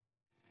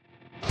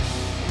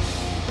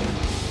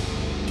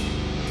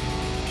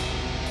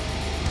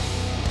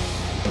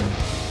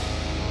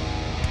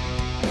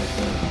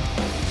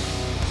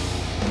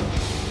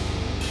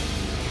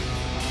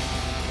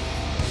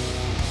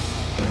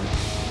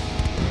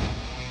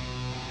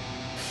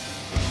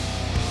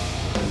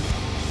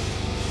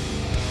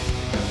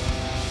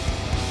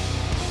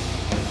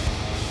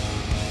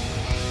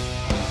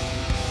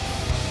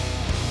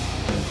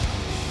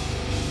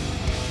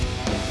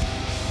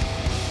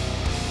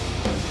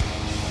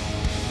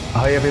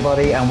Hi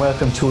everybody and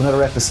welcome to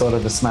another episode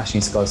of the Smashing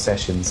Skull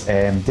Sessions.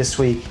 This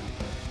week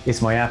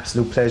it's my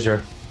absolute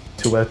pleasure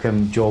to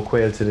welcome Joe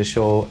Quayle to the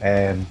show.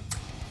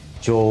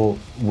 Joe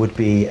would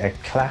be a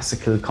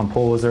classical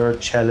composer,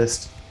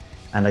 cellist,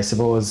 and I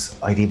suppose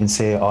I'd even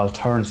say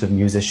alternative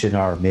musician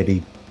or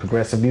maybe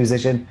progressive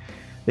musician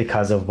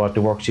because of what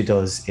the work she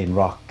does in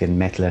rock and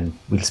metal, and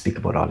we'll speak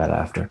about all that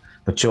after.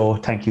 But Joe,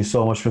 thank you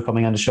so much for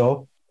coming on the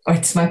show. Oh,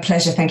 it's my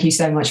pleasure. Thank you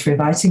so much for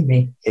inviting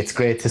me. It's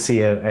great to see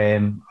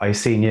you. I've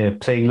seen you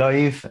playing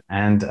live,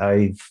 and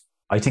I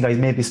think I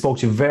maybe spoke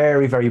to you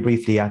very, very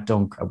briefly at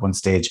Dunk at one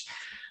stage.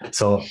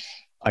 So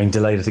I'm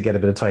delighted to get a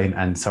bit of time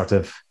and sort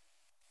of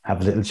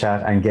have a little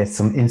chat and get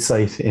some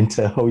insight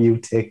into how you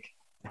tick.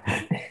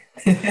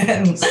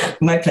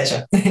 My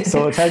pleasure.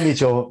 So tell me,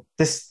 Joe,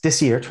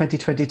 this year,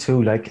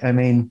 2022,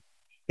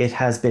 it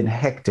has been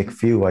hectic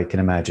for you, I can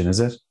imagine, is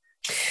it?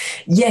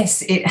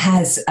 Yes, it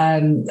has.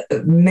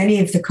 Many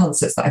of the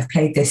concerts that I've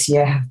played this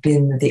year have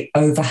been the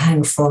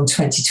overhang from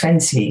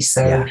 2020.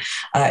 So,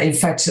 in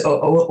fact,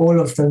 all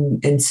of them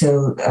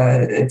until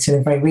a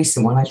very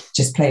recent one. I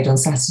just played on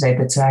Saturday,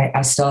 but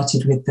I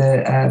started with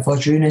the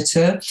Vojruna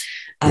tour,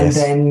 and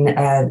then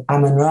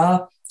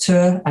Amon-Ra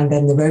tour, and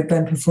then the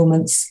Roadburn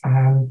performance,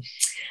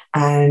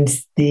 and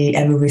the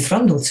Emma Ruth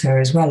Rundle tour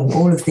as well. And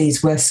all of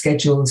these were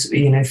scheduled,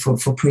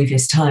 for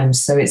previous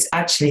times. So it's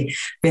actually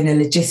been a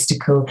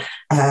logistical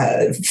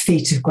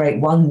feat of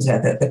great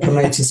wonder that the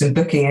promoters and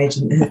booking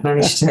agent have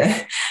managed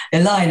to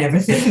align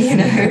everything,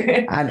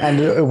 And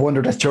I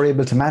wonder that you're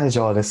able to manage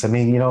all this. I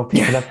mean,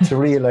 people have to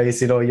realise,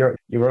 you're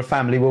a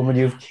family woman,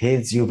 you have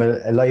kids, you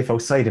have a life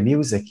outside of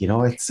music,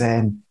 it's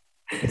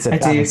a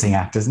balancing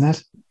act, isn't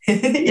it?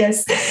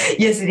 Yes,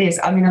 it is.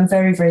 I mean, I'm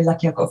very, very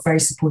lucky. I've got a very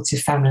supportive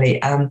family.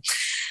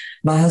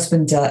 My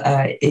husband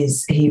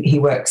he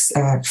works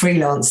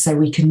freelance, so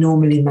we can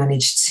normally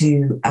manage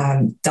to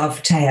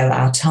dovetail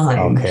our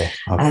time. Okay.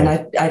 And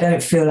I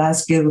don't feel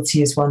as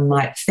guilty as one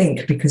might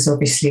think, because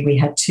obviously we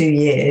had 2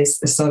 years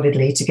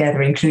solidly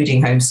together,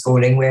 including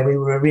homeschooling, where we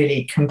were a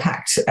really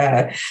compact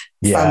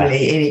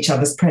family in each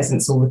other's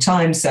presence all the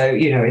time. So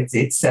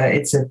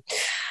it's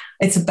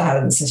a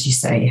balance, as you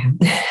say.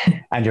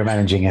 And you're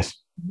managing it.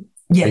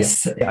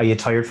 Yes. Are you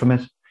tired from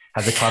it?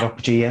 Has it caught up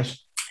with you yet?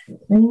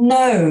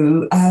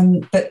 No,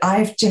 but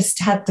I've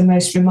just had the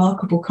most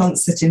remarkable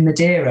concert in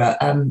Madeira,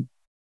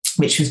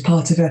 which was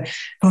part of a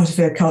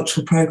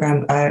cultural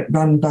program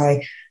run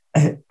by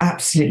an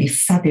absolutely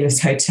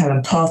fabulous hotel,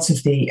 and part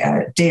of the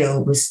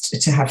deal was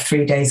to have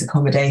 3 days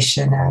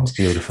accommodation and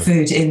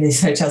food in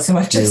this hotel. So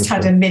I've just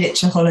had a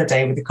miniature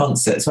holiday with the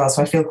concert as well,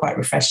 so I feel quite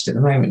refreshed at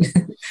the moment.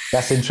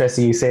 That's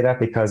interesting you say that,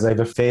 because I have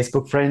a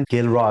Facebook friend,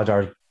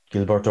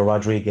 Gilberto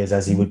Rodriguez,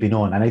 as he would be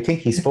known, and I think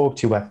he spoke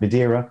to you at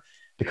Madeira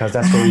because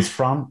that's where he's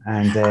from,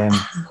 and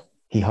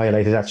he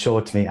highlighted that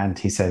show to me, and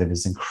he said it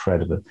was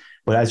incredible.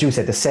 But as you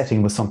said, the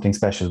setting was something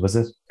special, was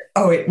it?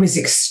 Oh, it was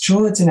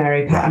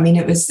extraordinary, Pat. I mean,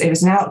 it was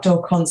an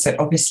outdoor concert.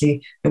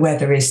 Obviously, the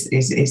weather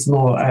is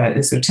more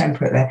sort of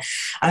temperate there,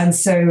 and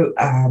so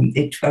I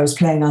was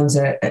playing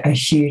under a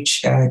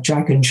huge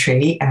dragon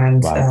tree,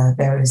 and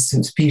there was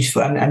some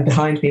beautiful, and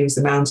behind me was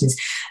the mountains.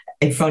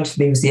 In front of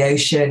me was the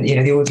ocean,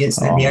 the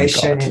audience and the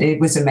ocean. God. And it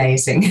was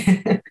amazing.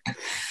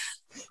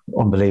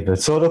 Unbelievable.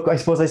 So look, I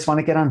suppose I just want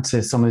to get on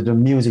to some of the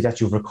music that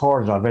you've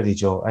recorded already,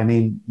 Joe. I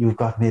mean, you've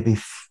got maybe,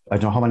 I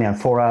don't know how many,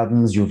 4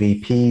 albums, you've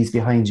EPs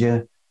behind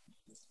you.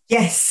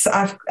 Yes,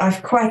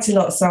 I've quite a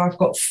lot. So I've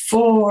got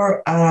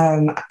 4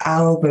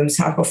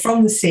 albums. I've got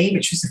From the Sea,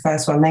 which was the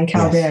first one, then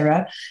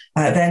Caldera,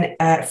 then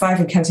 5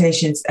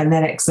 Incantations, and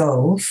then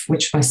Exolve,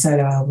 which are my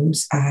solo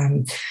albums.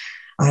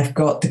 I've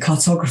got The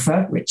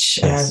Cartographer, which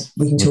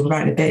we can talk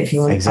about in a bit if you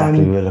want.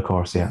 Exactly, we will, of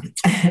course, yeah.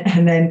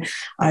 And then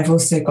I've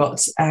also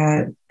got,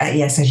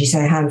 as you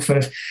say, a handful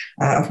of,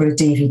 I've got a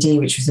DVD,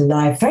 which was a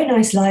very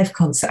nice live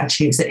concert,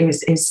 actually. It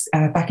was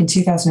back in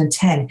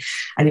 2010,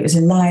 and it was a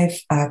live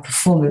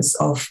performance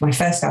of my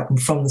first album,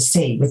 From the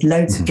Sea, with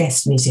loads of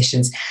guest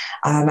musicians.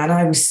 And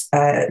I was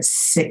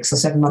 6 or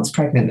 7 months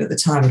pregnant at the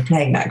time of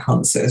playing that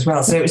concert as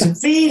well. So it was a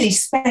really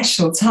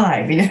special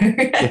time,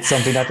 It's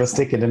something that will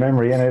stick in the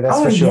memory,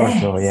 that's for sure.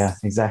 Yes. So, yeah,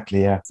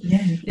 exactly, yeah.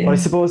 But I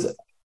suppose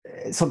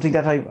something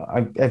that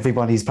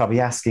everybody's probably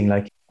asking,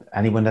 like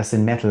anyone that's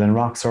in metal and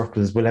rock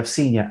circles will have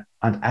seen you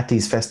at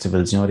these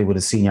festivals. They would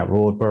have seen you at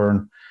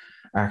Roadburn,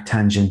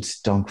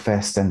 Arctangent,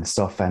 Dunkfest and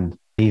stuff, and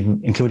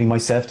even including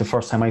myself, the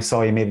first time I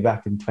saw you maybe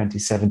back in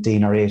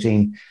 2017 or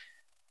 18,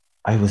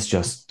 I was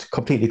just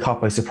completely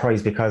caught by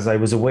surprise, because I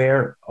was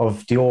aware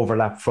of the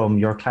overlap from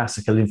your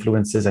classical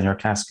influences and your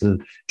classical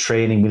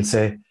training, we'll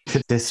say,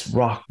 to this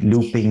rock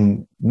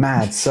looping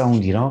mad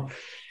sound,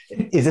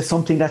 Is it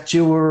something that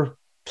you were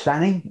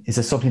planning? Is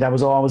it something that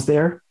was always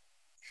there?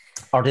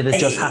 Or did it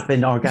just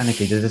happen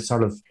organically? Did it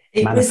sort of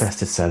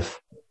manifest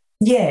itself?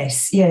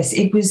 Yes,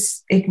 it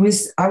was.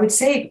 I would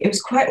say it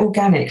was quite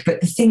organic.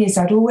 But the thing is,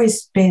 I'd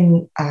always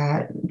been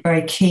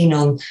very keen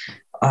on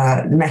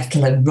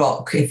metal and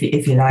rock, if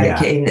you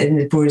like, in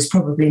the broadest,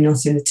 probably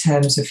not in the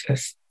terms of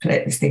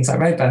things like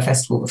Roadburn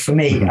Festival, but for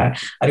me,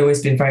 I'd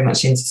always been very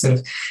much into sort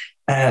of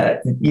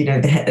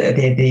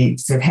the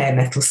sort of hair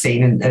metal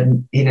scene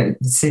and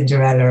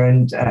Cinderella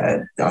and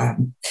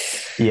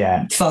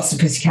Faster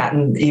Pussycat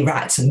and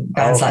E-Rat and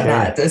bands like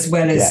that, as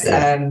well as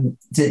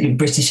the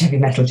British heavy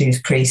metal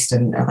Judas Priest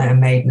and Iron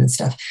Maiden and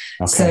stuff.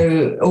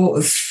 So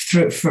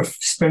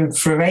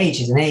for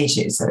ages and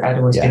ages, I'd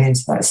always been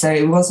into that. So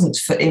it wasn't,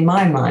 in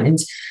my mind,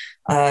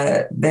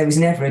 there was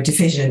never a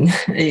division.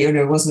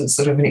 It wasn't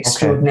sort of an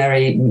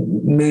extraordinary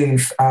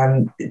move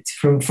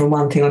from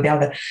one thing or the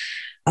other.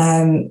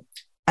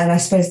 And I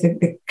suppose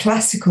the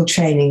classical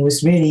training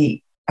was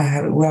really,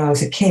 when I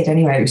was a kid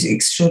anyway, it was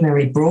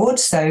extraordinarily broad.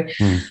 So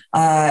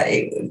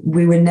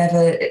we were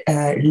never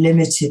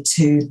limited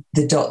to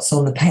the dots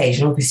on the page.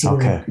 And obviously,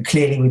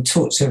 we were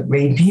taught to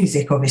read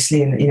music,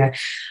 obviously, and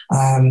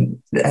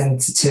and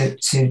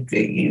to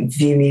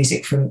view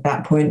music from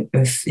that point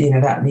of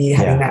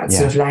having that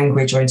sort of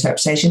language or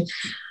interpretation.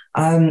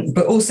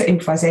 But also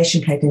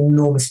improvisation played an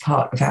enormous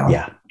part of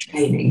our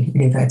training,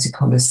 in inverted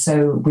commas.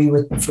 So we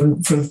were,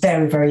 from a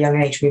very, very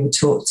young age, we were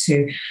taught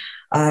to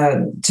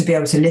be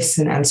able to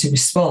listen and to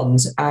respond.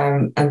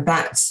 And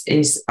that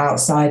is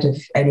outside of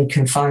any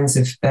confines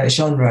of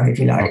genre, if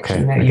you like.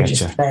 You're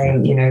just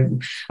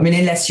playing,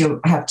 unless you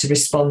have to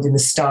respond in the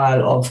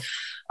style of,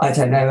 I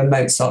don't know, a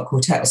Mozart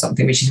quartet or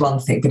something, which is one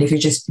thing. But if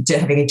you're just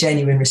having a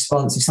genuine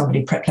response, if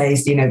somebody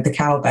plays, the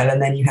cowbell, and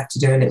then you have to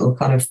do a little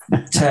kind of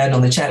turn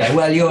on the cello,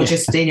 well, you're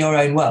just in your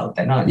own world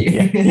then, aren't you?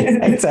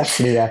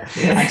 Exactly,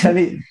 And tell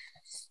me,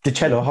 the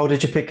cello, how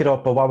did you pick it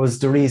up, or what was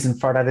the reason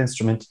for that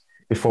instrument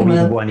before we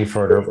even go any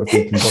further, if we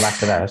can go back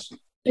to that?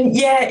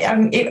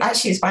 It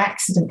was by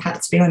accident,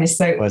 Pat, to be honest.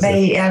 So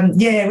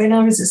when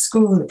I was at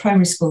school, at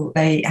primary school,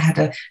 they had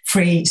a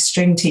free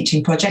string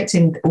teaching project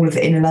in all of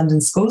the inner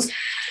London schools.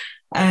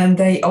 And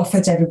they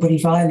offered everybody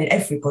violin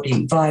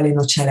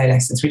or cello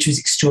lessons, which was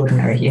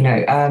extraordinary,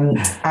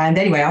 And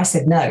anyway, I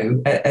said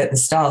no at the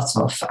start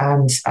off,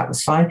 and that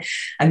was fine.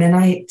 And then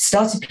I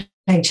started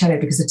playing cello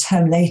because a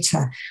term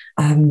later,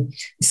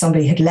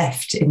 somebody had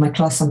left in my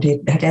class, somebody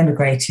had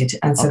emigrated.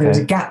 And so there was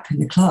a gap in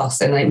the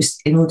class, and it was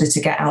in order to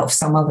get out of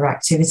some other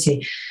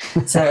activity.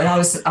 So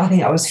I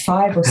think I was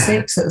 5 or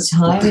 6 at the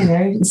time,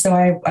 And so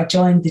I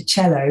joined the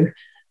cello,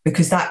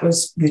 because there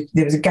was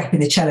a gap in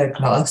the cello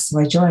class, so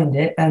I joined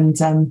it, and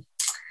the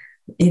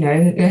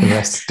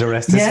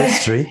rest is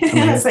history.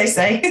 As they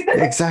say.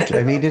 Exactly.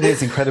 I mean, it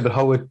is incredible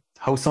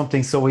how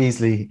something so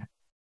easily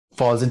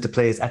falls into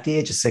place at the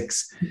age of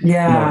 6.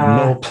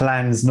 No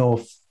plans,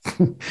 no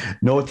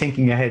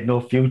thinking ahead, no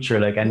future.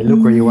 And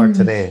look where you are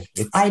today.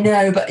 I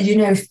know, but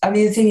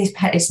the thing is,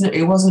 Pat,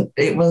 it wasn't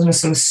a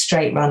sort of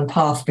straight run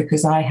path,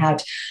 because I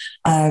had.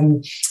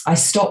 I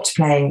stopped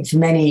playing for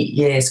many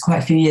years, quite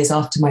a few years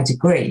after my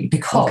degree,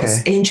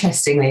 because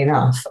interestingly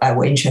enough,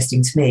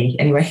 interesting to me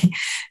anyway,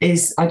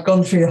 is I'd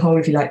gone through the whole,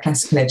 if you like,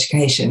 classical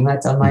education.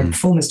 I'd done my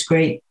performance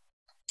degree.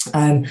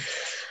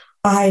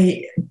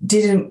 I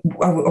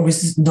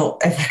was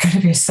not ever going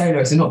to be a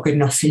soloist. Not good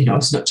enough, I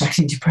was not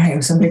Jacqueline du Pré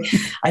or something.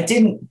 I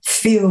didn't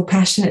feel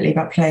passionately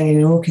about playing in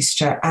an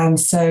orchestra. And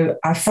so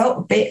I felt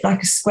a bit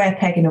like a square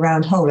peg in a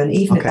round hole. And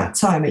even at that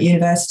time at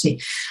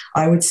university,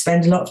 I would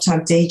spend a lot of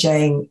time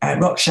DJing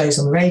rock shows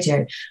on the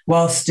radio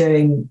whilst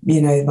doing,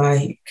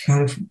 my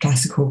kind of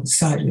classical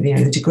side,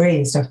 the degree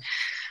and stuff.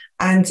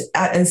 And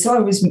so I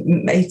was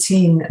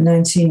 18,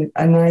 19,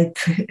 and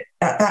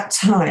at that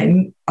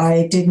time,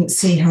 I didn't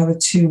see how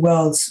the two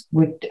worlds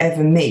would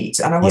ever meet.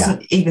 And I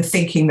wasn't even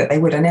thinking that they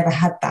would. I never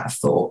had that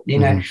thought,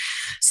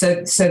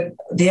 So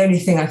the only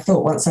thing I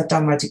thought once I'd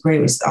done my degree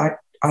was I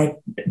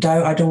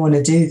don't want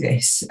to do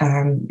this,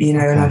 and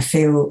I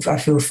feel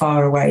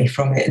far away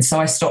from it. And so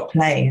I stopped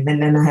playing,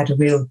 and then I had a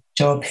real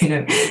job,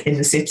 in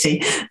the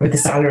city with the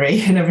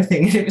salary and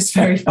everything, and it was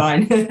very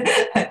fine.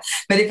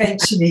 But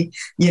eventually,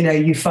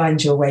 you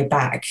find your way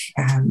back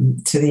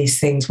to these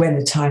things when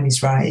the time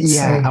is right.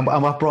 Yeah, so.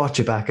 And what brought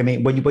you back? I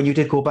mean, when you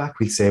did go back,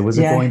 we'd say, was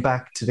it going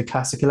back to the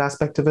classical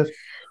aspect of it?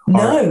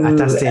 No. Or at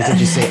that stage, did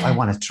you say, I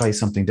want to try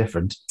something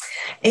different?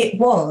 It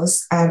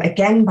was,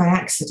 again, by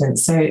accident.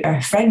 So a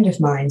friend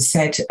of mine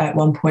said at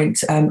one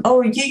point,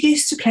 you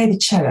used to play the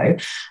cello.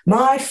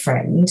 My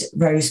friend,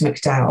 Rose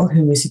McDowell,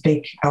 who was a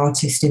big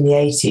artist in the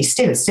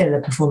 80s, still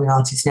a performing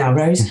artist now,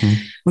 Rose,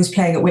 was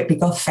playing at Whitby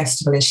Goth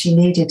Festival, and she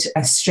needed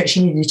a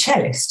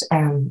cellist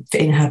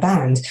in her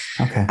band.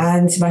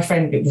 And my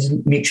friend, it was a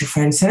mutual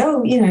friend, said,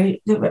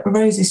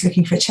 Rose is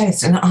looking for a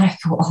cellist. And I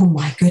thought, oh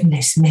my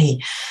goodness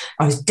me,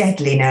 I was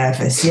deadly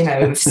nervous.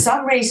 For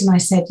some reason I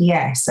said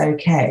yes,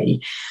 okay.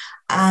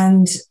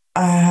 And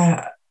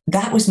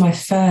that was my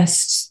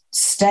first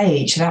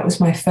stage. That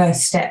was my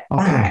first step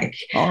back.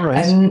 All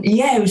right. And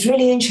it was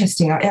really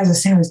interesting. As I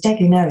say, I was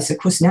deadly nervous. Of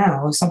course,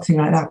 now something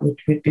like that would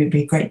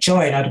be great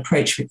joy, and I'd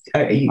approach with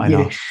I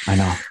know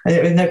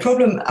no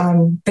problem.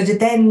 But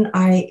then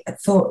I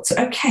thought,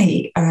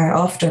 okay,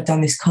 after I'd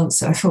done this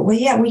concert, I thought,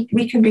 well,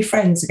 we can be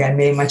friends again,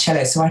 me and my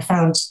cello. So I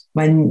found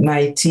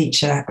my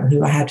teacher,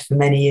 who I had for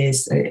many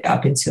years,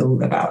 up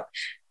until about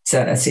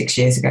 6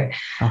 years ago.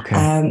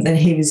 And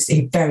he was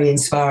a very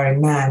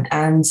inspiring man.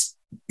 And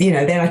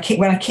then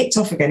when I kicked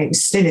off again, it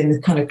was still in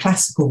the kind of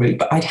classical route,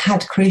 but I'd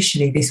had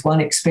crucially this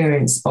one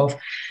experience of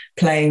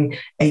playing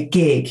a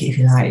gig, if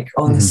you like,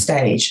 on the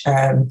stage,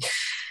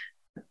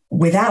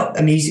 without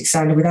a music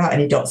sounder, without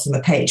any dots on the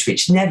page,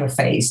 which never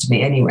fazed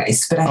me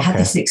anyways. But I had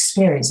this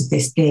experience of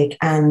this gig,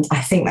 and I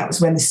think that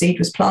was when the seed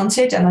was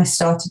planted, and I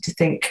started to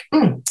think,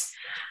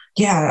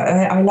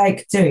 I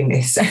like doing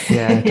this.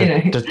 Yeah,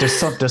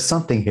 there's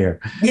something here.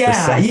 Take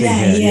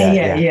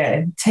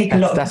a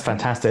lot. That's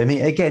fantastic. I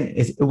mean, again,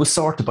 it was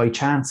sort of by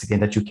chance again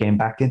that you came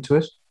back into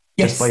it.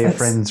 Just by a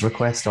friend's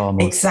request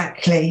almost.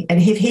 Exactly.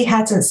 And if he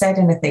hadn't said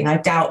anything, I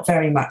doubt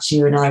very much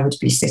you and I would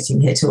be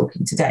sitting here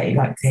talking today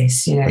like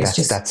this.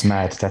 That's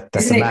mad.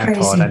 That's a mad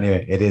thought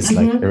anyway. It is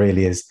it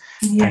really is.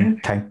 Yeah.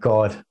 Thank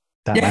God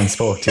that man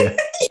spoke to you.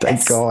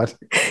 Thank God.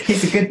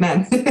 He's a good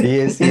man. He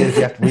is.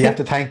 We have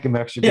to thank him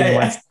actually.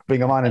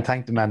 Bring him on and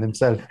thank the man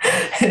himself.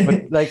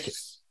 But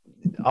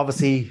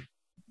obviously,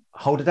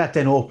 how did that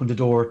then open the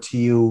door to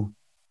you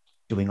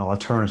doing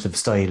alternative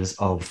styles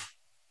of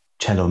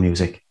cello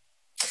music?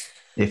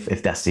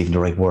 If that's even the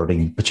right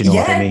wording, but you know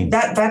what I mean.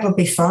 That'll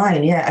be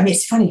fine. Yeah, I mean,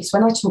 it's funny because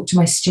when I talk to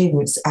my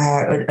students,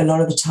 a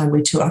lot of the time I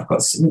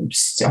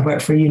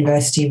work for a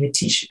university. We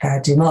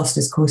do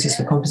master's courses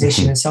for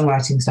composition and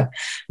songwriting stuff.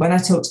 When I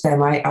talk to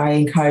them, I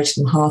encourage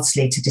them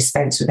heartily to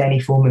dispense with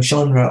any form of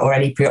genre or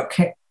any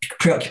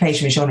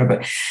preoccupation with genre,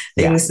 but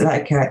things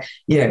like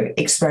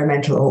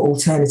experimental or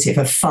alternative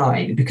are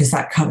fine because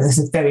that covers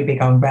a very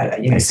big umbrella.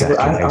 Exactly,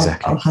 so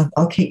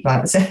I'll keep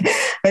that. So,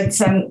 but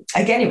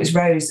again, it was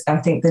Rose. I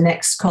think the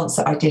next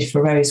concert I did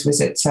for Rose was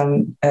at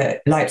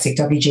Leipzig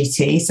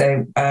WGT,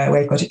 so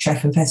we've got a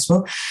Treffen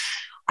Festival,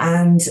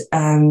 and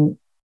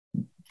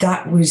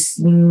that was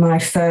my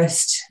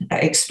first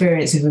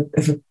experience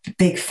of a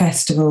big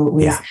festival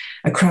with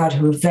a crowd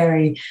who were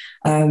very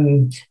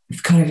kind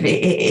of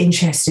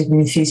interested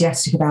and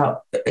enthusiastic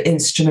about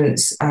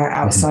instruments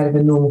outside of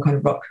a normal kind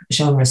of rock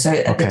genre. So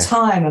at the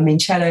time, I mean,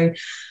 cello,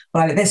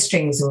 their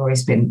strings have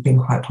always been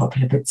quite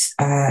popular, but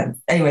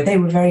anyway, they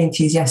were very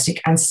enthusiastic.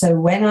 And so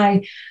when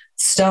I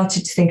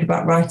started to think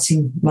about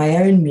writing my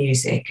own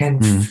music,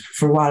 and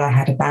for a while I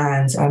had a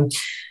band,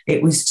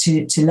 it was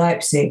to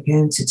Leipzig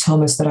and to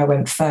Thomas that I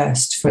went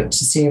first to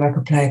see if I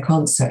could play a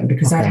concert, and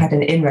because I'd had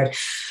an inroad.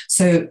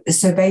 So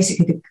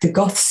basically the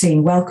goth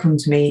scene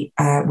welcomed me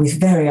with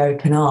very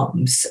open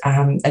arms.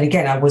 And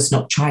again, I was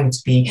not trying to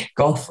be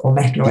goth or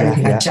metal or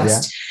anything. It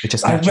just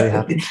naturally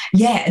happened.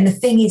 Yeah, and the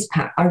thing is,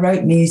 Pat, I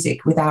wrote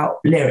music without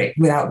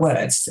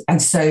words.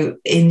 And so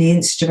in the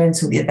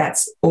instrumental,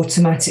 that's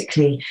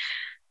automatically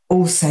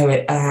also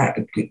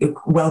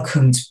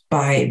welcomed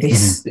by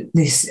this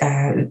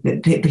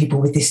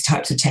people with this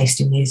types of taste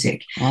in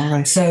music. All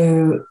right.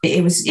 So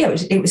it was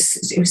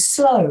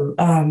slow,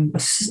 a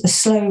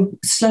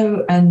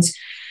slow and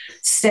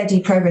steady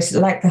progress,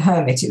 like the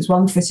Hermit. It was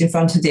one foot in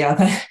front of the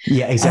other.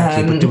 Yeah,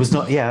 exactly. But there was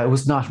not. Yeah, it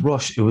was not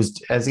rush. It was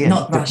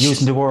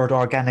using the word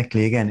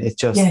organically again. It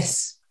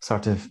just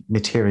sort of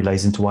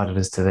materialized into what it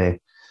is today.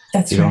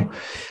 That's right.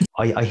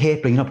 I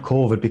hate bringing up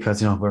COVID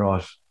because we're all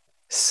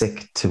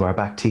sick to our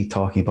back teeth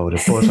talking about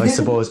it, but I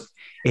suppose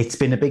it's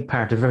been a big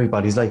part of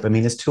everybody's life. I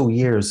mean, it's 2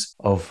 years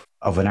of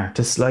an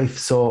artist's life,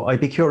 so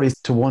I'd be curious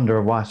to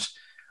wonder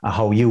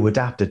how you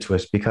adapted to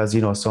it, because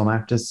some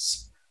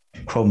artists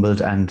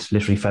crumbled and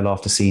literally fell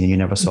off the scene and you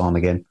never saw them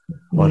again.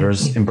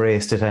 Others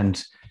embraced it and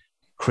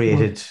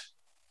created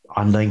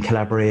online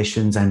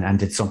collaborations and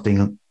did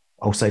something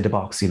outside the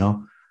box.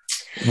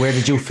 Where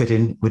did you fit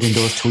in within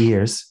those 2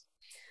 years?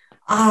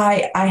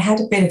 I had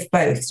a bit of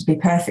both, to be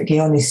perfectly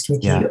honest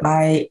with you.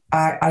 I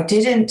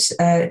didn't.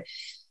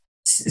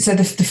 So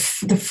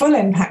the full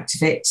impact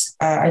of it,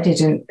 I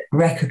didn't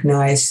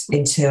recognise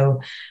until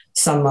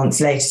some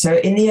months later. So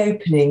in the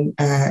opening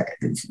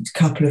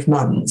couple of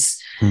months,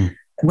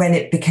 when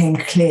it became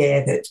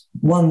clear that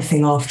one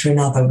thing after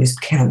another was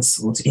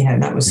cancelled,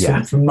 that was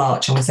from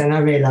March onwards, then I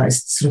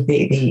realised sort of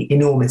the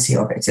enormity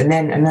of it. And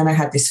then I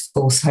had this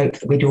false hope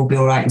that we'd all be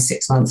all right in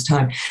 6 months'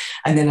 time.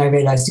 And then I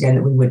realised again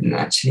that we wouldn't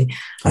actually.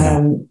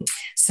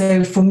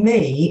 So for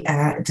me,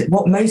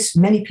 what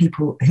many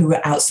people who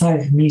were outside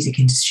of the music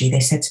industry, they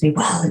said to me,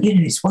 well,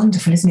 it's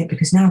wonderful, isn't it?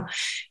 Because now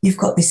you've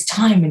got this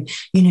time and,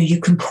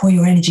 you can pour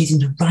your energies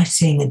into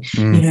writing and,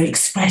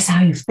 express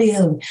how you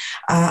feel.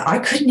 I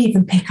couldn't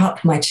even pick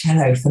up my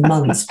cello for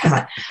months,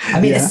 Pat.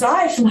 I mean,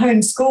 aside from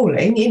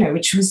homeschooling,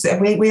 which was,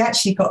 we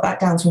actually got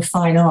that down to a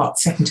fine art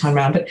second time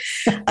round. But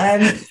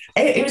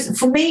it was,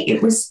 for me,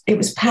 it was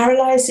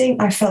paralyzing.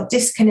 I felt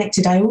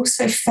disconnected. I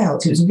also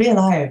felt, it was a real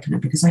eye-opener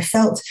because I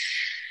felt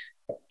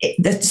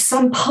that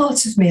some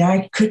part of me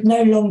I could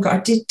no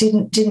longer,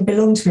 didn't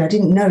belong to me. I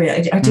didn't know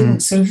it. I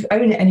didn't sort of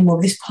own it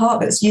anymore. This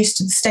part that's used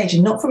to the stage,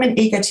 and not from an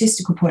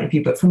egotistical point of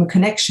view, but from a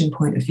connection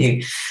point of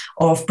view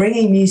of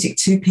bringing music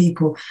to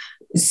people,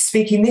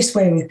 speaking this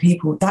way with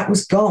people, that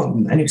was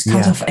gone and it was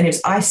cut off and it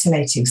was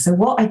isolating. So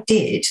what I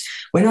did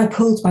when I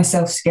pulled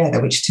myself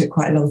together, which took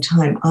quite a long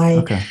time,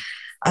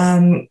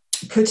 I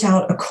put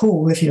out a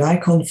call, if you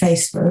like, on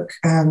Facebook,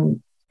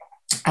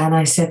 And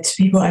I said to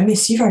people, I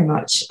miss you very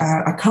much.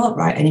 I can't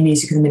write any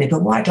music at the minute,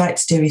 but what I'd like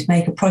to do is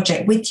make a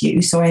project with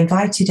you. So I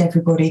invited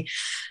everybody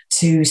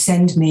to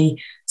send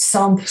me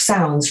some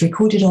sounds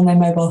recorded on their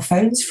mobile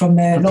phones from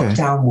their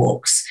lockdown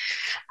walks.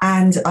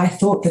 And I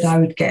thought that I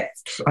would get,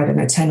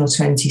 10 or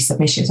 20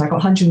 submissions. I got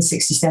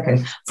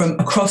 167 from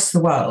across the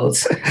world,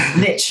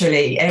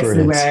 literally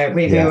everywhere.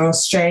 We were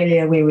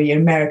Australia, we were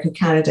America,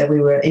 Canada, we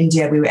were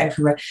India, we were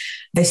everywhere.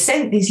 They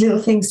sent these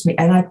little things to me,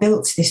 and I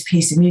built this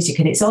piece of music,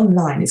 and it's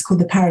online. It's called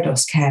the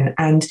Parados Ken,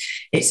 and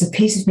it's a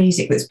piece of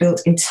music that's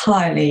built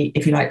entirely,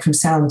 if you like, from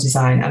sound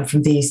design and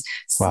from these.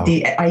 Wow.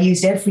 I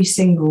used every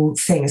single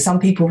thing. Some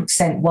people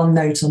sent one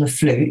note on a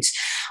flute,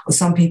 or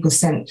some people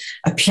sent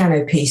a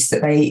piano piece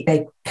that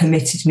they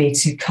permitted me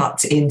to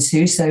cut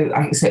into. So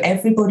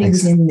everybody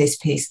was in this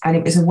piece, and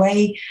it was a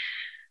way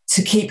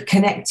to keep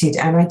connected.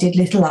 And I did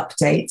little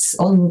updates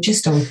on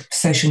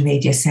social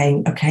media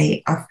saying,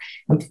 okay,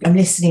 I'm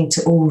listening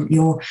to all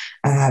your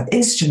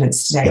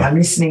instruments today. Yeah. I'm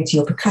listening to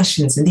your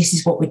percussions, and this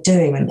is what we're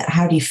doing. And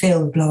how do you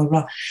feel? And blah, blah,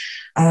 blah.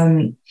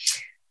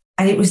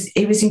 And it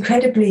was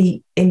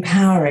incredibly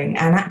empowering,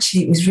 and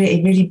actually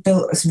it really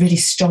built a really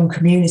strong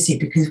community,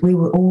 because we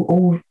were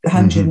all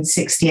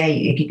 168,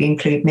 if you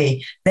include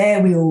me.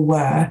 There we all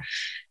were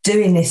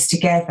doing this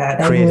together.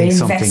 They Creating were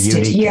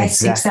invested.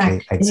 Yes,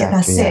 exactly.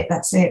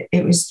 That's it.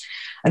 It was,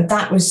 and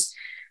that was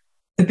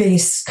the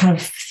biggest kind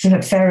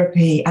of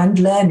therapy and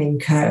learning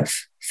curve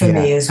for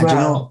me as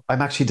well.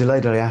 I'm actually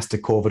delighted I asked a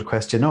COVID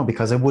question now,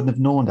 because I wouldn't have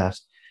known that.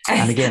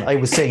 And again, I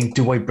was saying,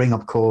 do I bring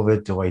up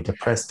COVID? Do I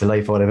depress the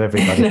life out of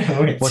everybody?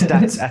 No, but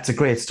that's a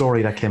great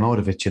story that came out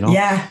of it,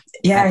 Yeah.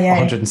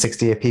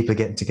 168 people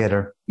getting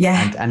together.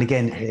 Yeah. And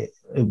again, it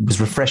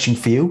was refreshing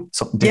for you,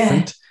 something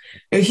different.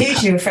 Yeah. It was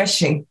hugely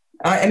refreshing.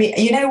 I mean,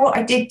 you know what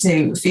I did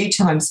do a few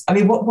times? I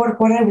mean, what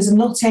I was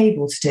not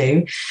able to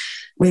do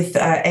with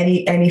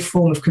any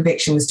form of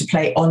conviction was to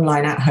play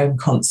online at-home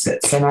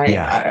concerts. And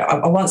I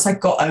once I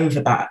got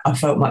over that, I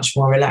felt much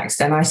more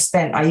relaxed. And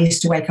I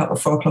used to wake up at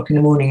 4:00 in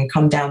the morning and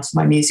come down to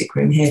my music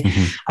room here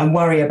and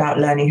worry about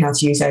learning how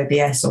to use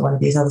OBS or one of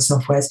these other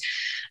softwares.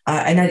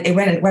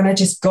 When I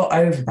just got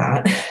over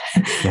that,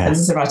 I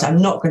said, right,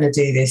 I'm not going to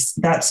do this.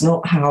 That's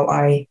not how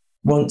I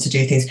want to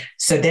do things.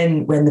 So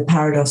then when the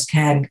Parados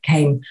Ken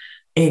came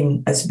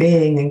in as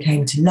being and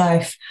came to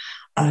life,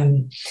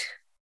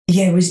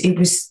 it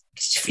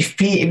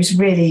was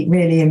really,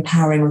 really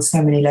empowering on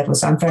so many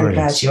levels. I'm very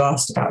glad you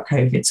asked about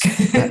COVID.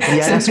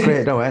 That's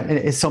great. No,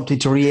 it's something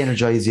to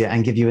re-energize you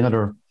and give you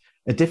a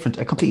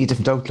completely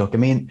different outlook. I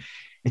mean,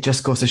 it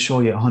just goes to show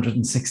you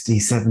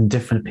 167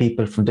 different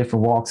people from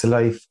different walks of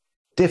life,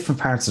 different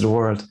parts of the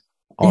world,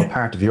 all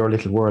part of your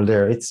little world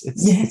there.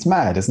 It's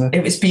mad, isn't it?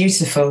 It was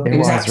beautiful. It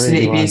was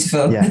absolutely really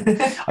beautiful.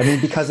 Yeah. I mean,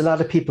 because a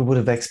lot of people would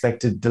have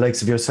expected the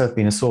likes of yourself,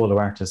 being a solo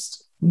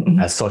artist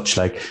as such,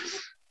 like,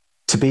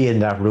 to be in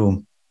that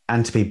room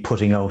and to be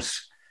putting out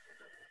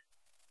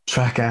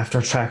track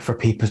after track for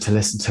people to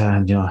listen to,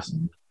 and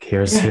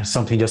here's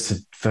something just to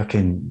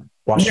fucking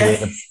wash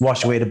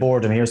away the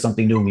boredom. Here's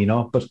something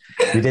new, but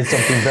we did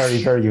something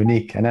very, very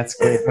unique, and that's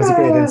great. It was a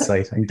great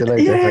insight. I'm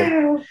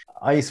delighted.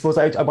 I suppose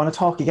I want to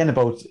talk again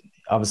about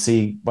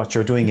obviously what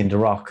you're doing in the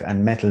rock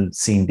and metal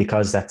scene,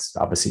 because that's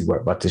obviously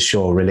what this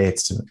show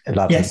relates to a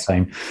lot of the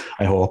time,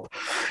 I hope.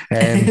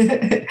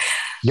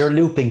 Your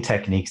looping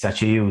techniques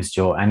that you use,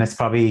 Joe, and it's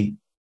probably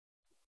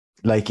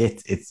like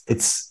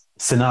it's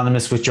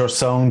synonymous with your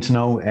sound,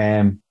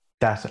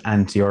 that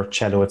and your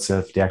cello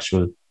itself. The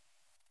actual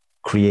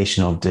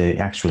creation of the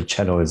actual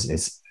cello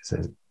is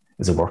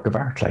a work of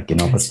art,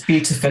 It's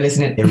beautiful,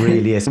 isn't it? It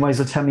really is. You might as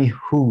well tell me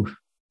who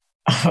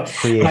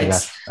created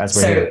that as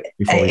we're here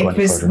before we go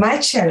any further. My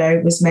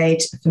cello was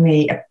made for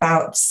me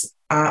about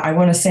I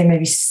want to say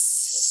maybe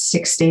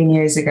 16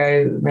 years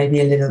ago, maybe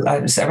a little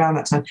around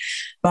that time,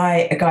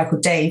 by a guy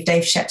called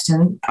Dave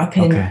Shepton up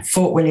in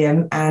Fort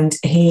William, and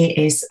he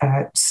is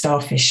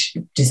Starfish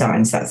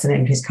Designs. That's the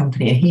name of his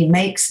company, and he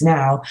makes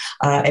now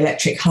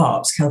electric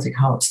harps, Celtic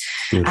harps.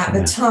 At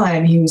the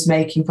time, he was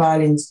making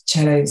violins,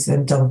 cellos,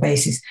 and double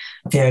basses,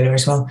 viola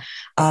as well.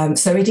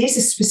 So it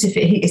is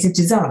it's a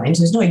design.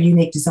 So it's not a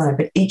unique design,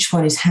 but each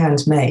one is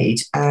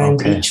handmade,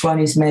 and each one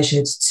is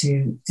measured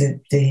to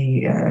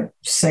the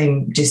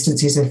same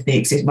distances of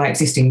my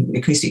existing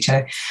acoustic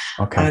cello.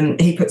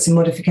 He put some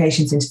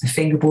modifications into the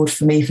fingerboard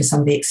for me for some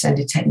of the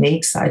extended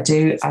techniques that I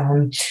do.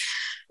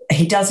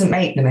 He doesn't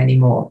make them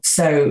anymore.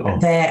 So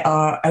there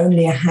are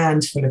only a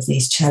handful of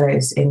these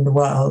cellos in the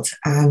world.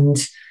 And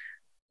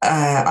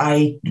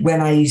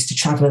when I used to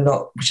travel a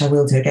lot, which I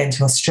will do again,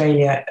 to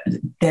Australia,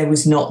 there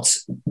was not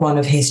one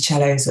of his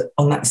cellos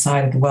on that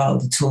side of the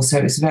world at all. So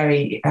it was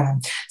very,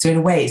 so in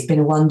a way, it's been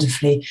a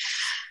wonderfully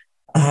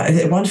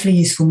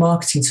useful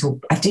marketing tool.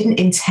 I didn't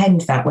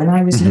intend that. When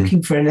I was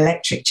looking for an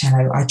electric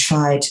cello, I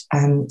tried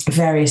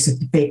various of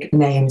the big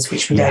names,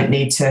 which we don't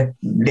need to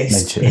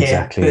list here.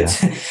 Exactly,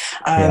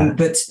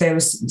 but there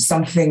was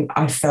something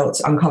I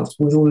felt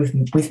uncomfortable with all of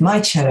them. With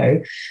my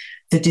cello,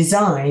 the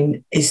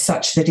design is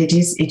such that it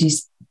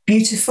is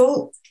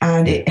beautiful,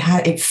 and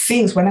it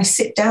feels, when I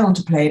sit down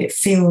to play it, it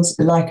feels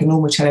like a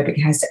normal cello, but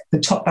it has the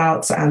top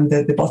bouts and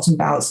the bottom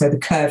bouts, so the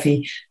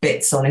curvy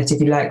bits on it,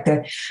 if you like.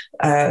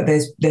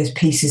 There's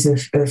pieces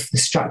of the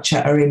structure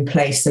are in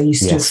place, so you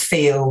still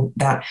feel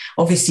that.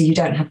 Obviously, you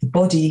don't have the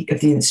body of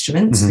the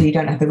instrument, so you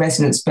don't have the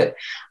resonance, but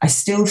I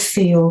still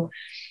feel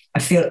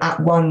at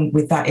one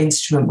with that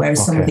instrument,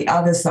 whereas some of the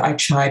others that I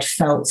tried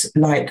felt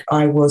like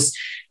I was,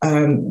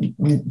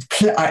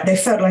 they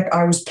felt like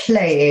I was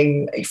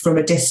playing from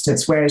a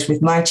distance, whereas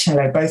with my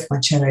cello, both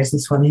my cellos,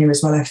 this one here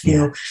as well, I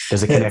feel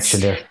there's a connection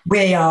there.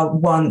 We are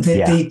one.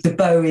 The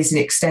bow is an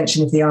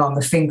extension of the arm,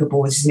 the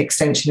fingerboard is an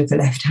extension of the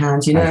left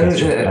hand, you know.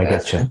 I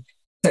get you.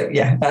 So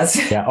that's...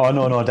 Yeah, oh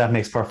no, that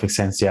makes perfect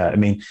sense, yeah. I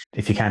mean,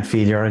 if you can't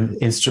feel your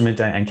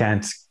instrument and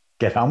can't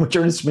get on with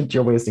your instrument,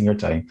 you're wasting your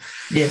time.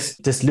 Yes.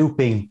 This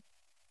looping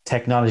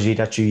technology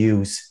that you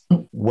use,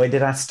 when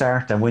did that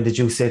start, and when did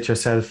you say to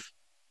yourself,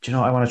 do you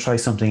know, I want to try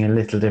something a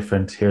little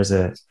different? Here's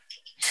a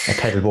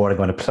pedal board I'm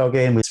going to plug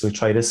in, we'll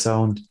try this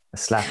sound, a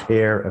slap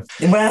here.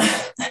 Well,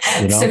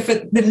 so for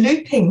the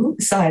looping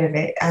side of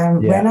it,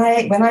 when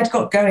I'd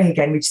got going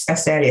again, we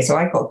discussed earlier, so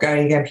I got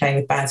going again playing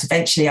with bands.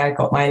 Eventually I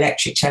got my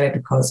electric cello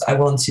because I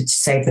wanted to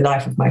save the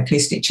life of my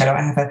acoustic cello.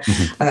 I have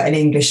an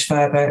English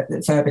Ferber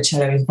cello.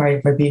 It's a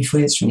very, very beautiful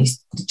instrument.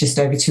 He's just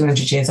over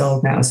 200 years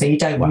old now, so you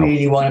don't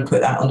really want to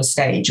put that on a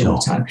stage all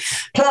the time.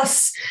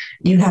 Plus,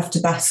 you have to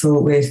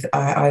battle with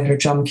either a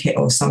drum kit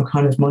or some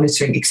kind of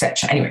monitoring,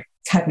 etc. Anyway,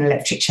 had an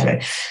electric cello,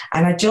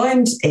 and I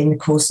joined in the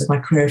course of my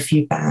career a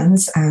few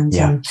bands, and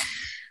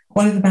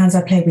one of the bands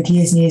I played with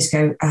years and years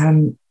ago,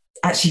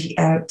 actually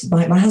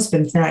my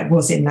husband now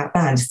was in that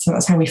band, so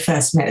that's how we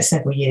first met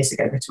several years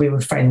ago, but we were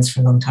friends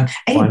for a long time.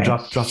 Anyway,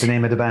 drop the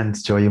name of the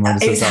band, Joy. You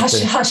might it's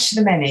Hush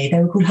the Many. They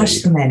were called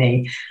Hush the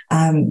Many.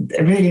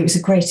 Really, it was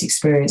a great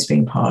experience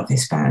being part of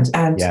this band,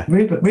 and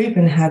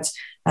Ruben had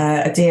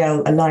a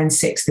DL, a Line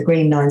 6, the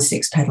green Line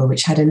 6 pedal,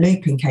 which had a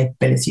looping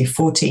capability of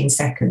 14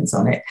 seconds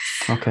on it.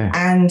 Okay.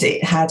 And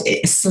it had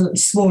a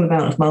small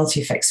amount of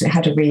multi-effects, so it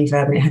had a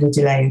reverb and it had a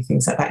delay and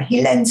things like that.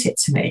 He lent it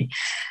to me,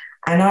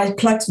 and I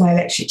plugged my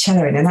electric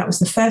cello in, and that was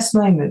the first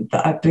moment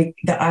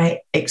that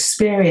I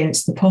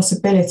experienced the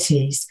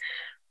possibilities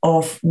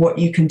of what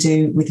you can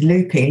do with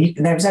looping.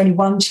 There was only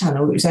one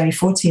channel, it was only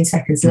 14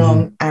 seconds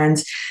long,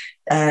 and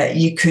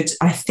you could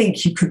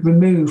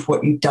remove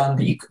what you've done,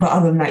 but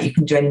other than that, you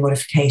can do any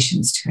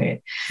modifications to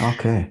it.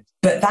 Okay.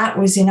 But that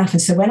was enough.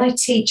 And so when I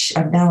teach,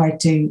 now I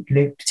do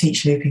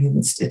teach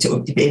looping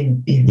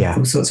in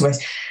all sorts of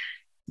ways.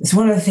 It's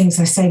one of the things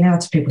I say now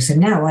to people. So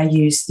now I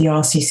use the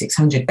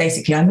RC600.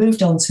 Basically, I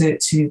moved on to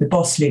the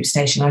Boss loop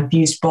station. I've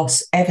used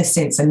Boss ever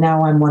since, and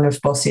now I'm one of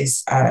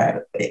Boss's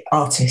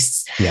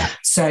artists. Yeah.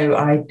 So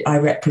I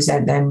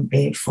represent them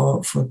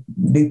for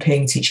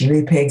looping, teaching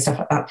looping, stuff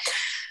like that.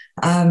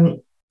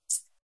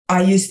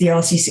 I use the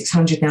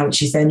RC600 now,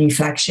 which is their new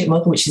flagship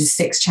model, which is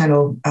a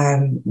 6-channel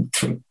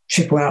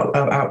triple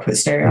output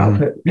stereo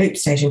output loop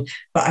station.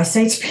 But I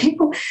say to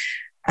people,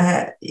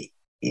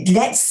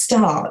 let's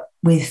start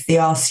with the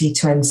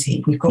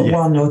RC20. We've got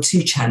 1 or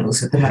 2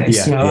 channels at the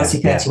most,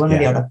 RC30, one or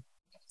the other.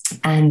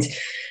 And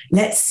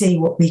let's see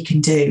what we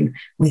can do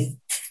with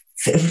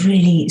a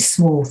really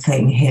small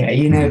thing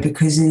here,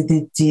 because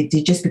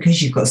just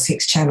because you've got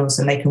 6 channels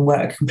and they can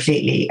work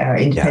completely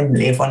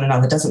independently of one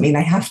another doesn't mean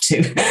they have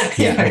to.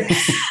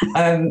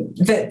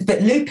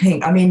 But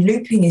looping,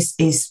 looping is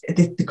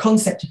the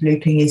concept of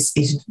looping is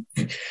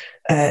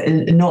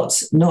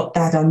not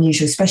that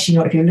unusual, especially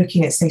not if you're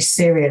looking at, say,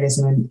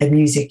 serialism and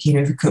music,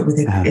 with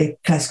a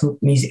classical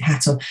music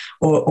hat on,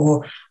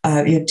 or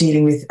you're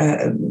dealing with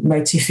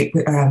motific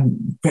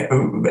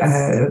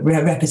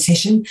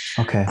repetition.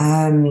 Okay.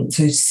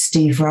 So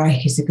Steve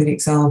Reich is a good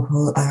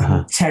example.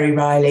 Terry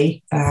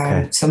Riley,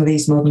 some of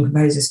these modern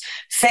composers,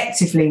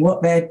 effectively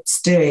what they're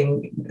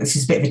doing, this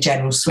is a bit of a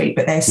general sweep,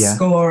 but they're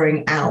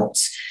scoring out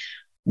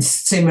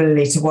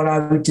similarly to what I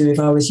would do if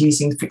I was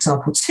using, for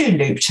example, 2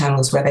 loop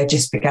channels where they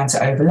just began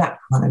to overlap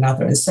one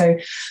another. And so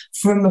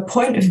from a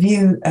point of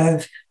view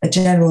of a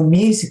general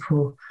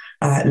musical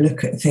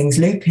look at things,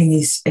 looping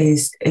is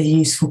a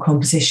useful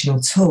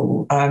compositional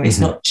tool. It's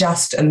not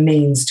just a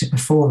means to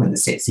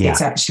performance. It's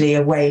actually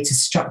a way to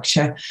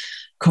structure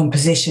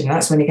composition.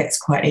 That's when it gets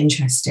quite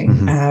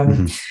interesting.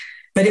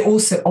 But it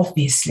also,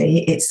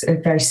 obviously, it's a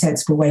very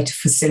sensible way to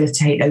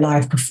facilitate a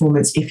live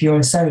performance if you're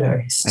a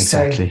soloist.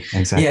 Exactly.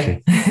 Yeah.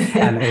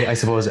 And I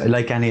suppose,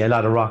 like a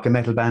lot of rock and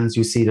metal bands,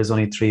 you see there's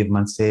only 3 of them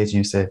on stage, and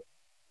you say,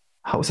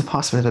 how is it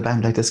possible that a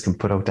band like this can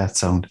put out that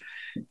sound?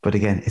 But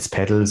again, it's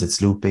pedals,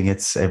 it's looping,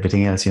 it's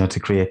everything else, to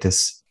create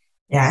this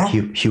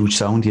huge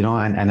sound,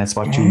 and that's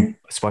what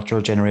it's what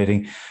you're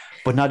generating.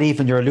 But not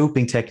even your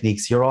looping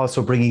techniques, you're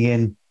also bringing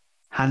in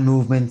hand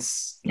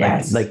movements,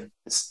 like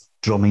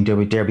drumming,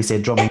 dare we say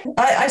drumming?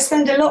 I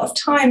spend a lot of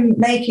time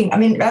making,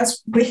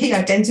 as we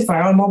identify,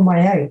 I'm on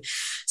my own.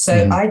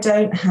 So I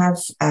don't have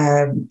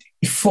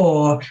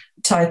 4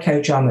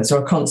 taiko drummers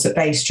or a concert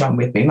bass drum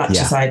with me, much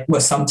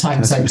as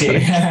sometimes I do,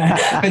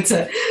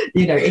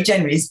 but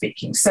generally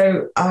speaking.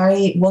 So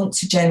I want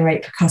to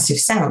generate percussive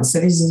sounds. So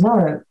this is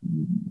another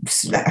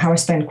how I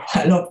spend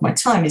quite a lot of my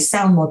time is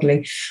sound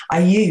modeling. I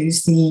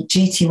use the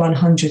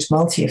GT100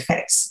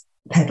 multi-effects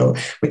pedal,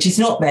 which is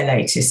not their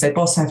latest. So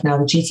Boss have now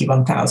the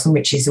GT1000,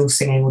 which is all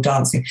singing, all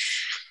dancing.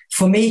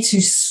 For me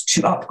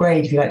to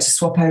upgrade, if you like, to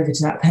swap over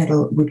to that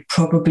pedal would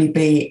probably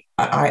be,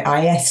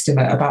 I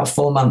estimate, about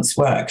 4 months'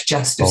 work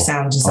just of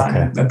sound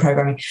design and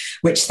programming,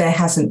 which there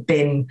hasn't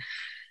been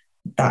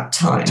that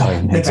time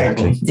available.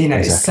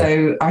 Exactly.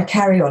 So I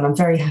carry on. I'm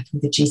very happy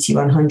with the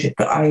GT100,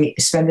 but I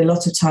spend a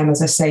lot of time,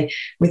 as I say,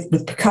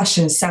 with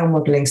percussion, sound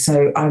modeling.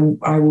 So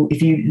I will,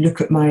 if you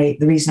look at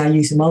the reason I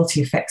use the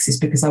multi-effects is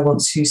because I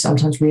want to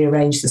sometimes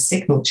rearrange the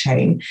signal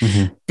chain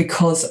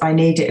because I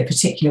need it a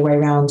particular way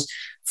around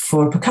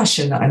for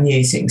percussion that I'm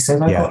using. So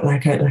if I've got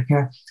like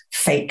a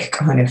fake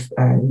kind of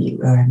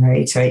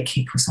 808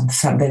 kick or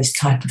something, those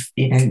type of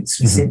sort of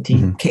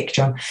synthy kick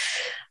drum,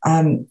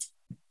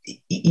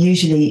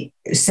 usually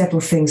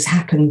several things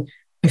happen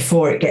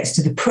before it gets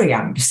to the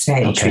preamp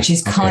stage, which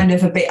is kind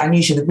of a bit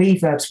unusual. The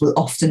reverbs will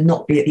often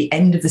not be at the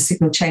end of the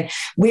signal chain.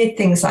 Weird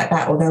things like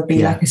that, or there'll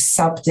be like a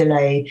sub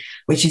delay,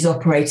 which is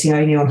operating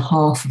only on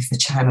half of the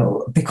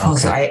channel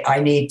because I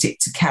need it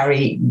to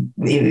carry,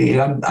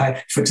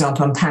 for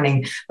example, I'm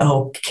panning the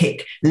whole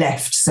kick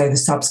left, so the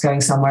sub's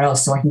going somewhere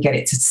else, so I can get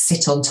it to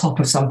sit on top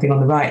of something on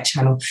the right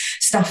channel.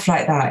 Stuff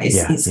like that.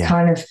 It's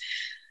kind of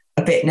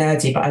a bit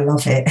nerdy, but I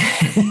love it.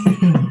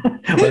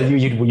 Well,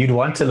 you'd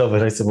want to love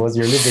it, I suppose.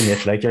 You're living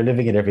it, like you're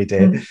living it every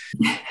day.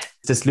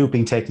 This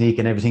looping technique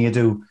and everything you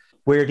do,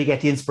 where do you get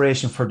the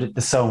inspiration for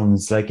the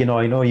sounds? Like, I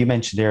know you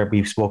mentioned there,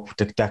 we spoke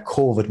that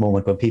COVID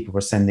moment when people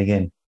were sending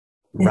in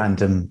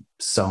random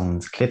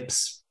sounds,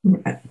 clips,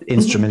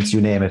 instruments,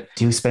 you name it.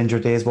 Do you spend your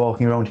days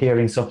walking around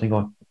hearing something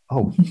going,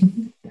 oh,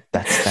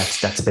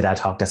 that's a bit ad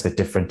hoc, that's a bit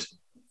different.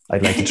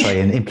 I'd like to try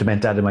and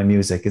implement that in my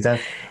music. Is that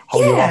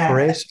how you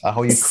operate,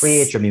 how you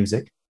create your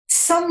music?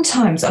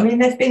 Sometimes. I mean,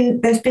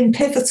 there've been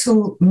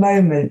pivotal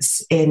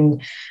moments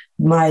in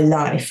my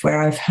life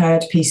where I've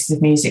heard pieces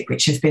of music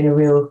which have been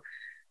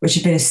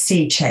a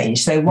sea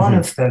change. So one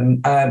of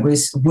them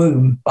was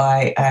Womb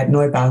by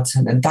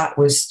Neubauten, and that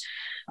was,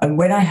 and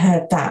when I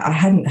heard that, I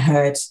hadn't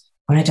heard,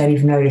 I don't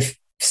even know if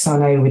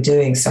Sano were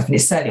doing stuff, and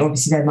it's certainly,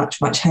 obviously they're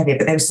much, much heavier,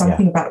 but there was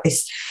something about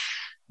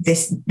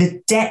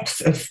the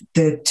depth of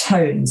the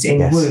tones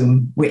in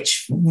Womb,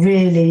 which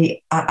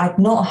really, I'd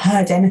not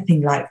heard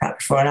anything like that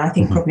before. And I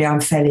think probably I'm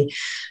fairly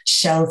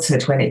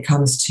sheltered when it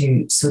comes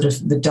to sort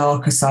of the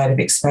darker side of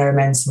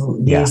experimental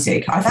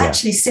music. I've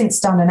actually since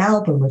done an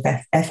album with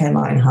FM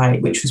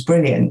Einheit, which was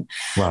brilliant.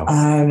 Wow.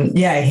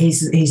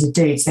 He's a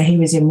dude. So he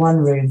was in one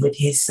room with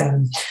his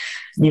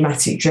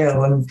pneumatic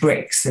drill and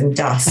bricks and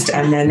dust,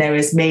 and then there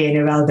was me and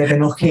Geraldo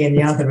Benocchi in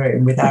the other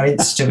room with our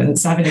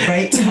instruments having a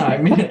great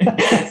time.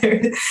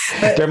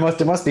 But there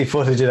must be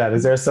footage of that.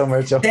 Is there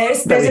somewhere?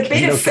 There's a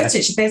bit of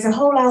footage. There's a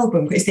whole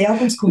album. The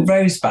album's called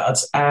Rosebud,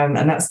 and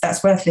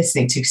that's worth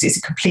listening to because it's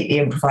a completely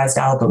improvised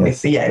album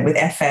with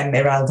FM,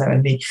 Geraldo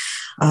and me.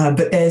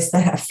 But there's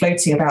that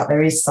floating about.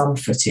 There is some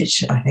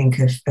footage, I think,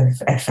 of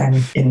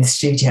FM in the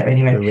studio.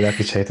 Anyway, we'll have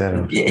to check that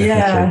out.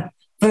 Yeah.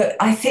 But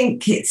I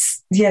think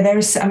there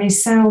is, I mean,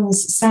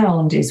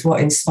 sound is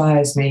what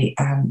inspires me.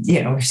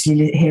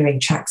 Obviously hearing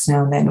tracks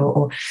now and then,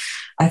 or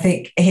I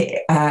think,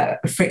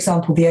 for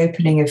example, the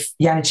opening of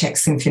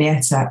Janacek's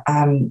Sinfonietta,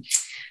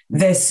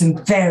 there's some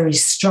very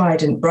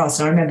strident brass.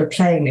 And I remember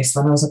playing this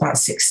when I was about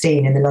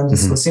 16 in the London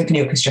School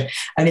Symphony Orchestra.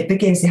 And it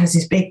has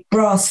this big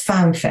brass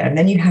fanfare. And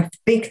then you have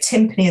big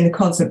timpani in the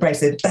concert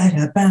breaks. And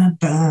that,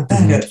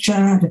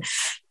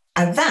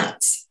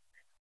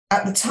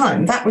 at the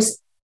time, that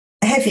was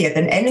heavier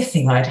than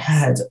anything I'd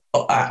heard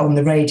on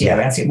the radio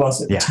as it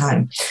was at the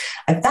time.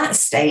 And that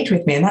stayed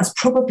with me. And that's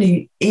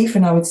probably,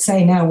 even I would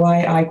say now,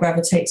 why I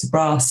gravitate to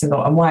brass a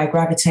lot and why I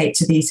gravitate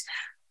to these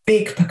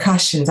big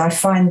percussions. I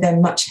find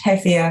them much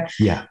heavier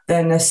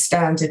than a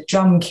standard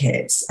drum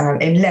kit,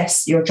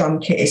 unless your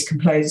drum kit is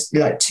composed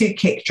like 2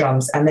 kick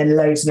drums and then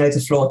loads and loads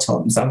of floor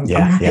toms. I'm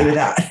happy with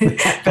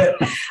that. But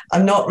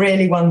I'm not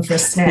really one for a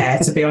snare,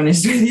 to be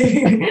honest with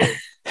you.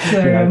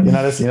 So, you're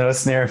not a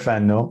snare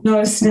fan, no?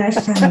 Not a snare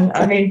fan.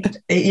 I mean,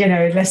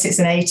 unless it's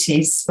an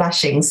 80s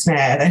splashing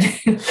snare, then.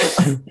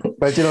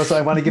 But, so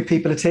I want to give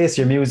people a taste of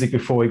your music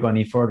before we go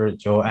any further,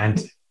 Joe.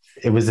 And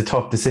it was a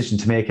tough decision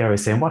to make. I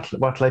was saying, what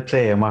will I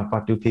play and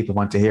what do people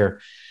want to hear?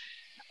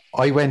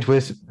 I went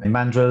with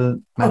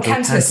Mandrel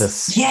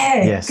Cantus.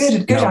 Yeah, yes.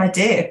 Good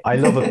idea. I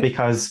love it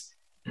because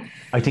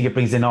I think it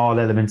brings in all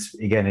elements.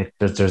 Again,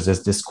 there's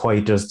this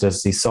quiet,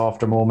 there's these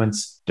softer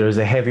moments. There's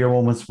a heavier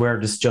moments where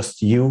there's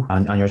just you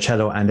on your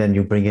cello, and then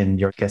you bring in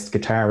your guest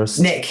guitarist,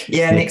 Nick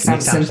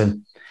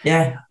Sampson.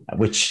 Yeah,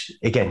 which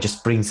again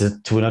just brings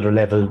it to another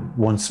level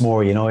once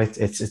more.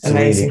 It's a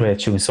really great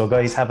tune. So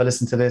guys, have a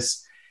listen to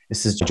this.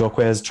 This is Joe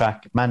Quayle's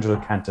track,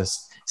 Mandrel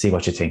Cantus. See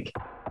what you think.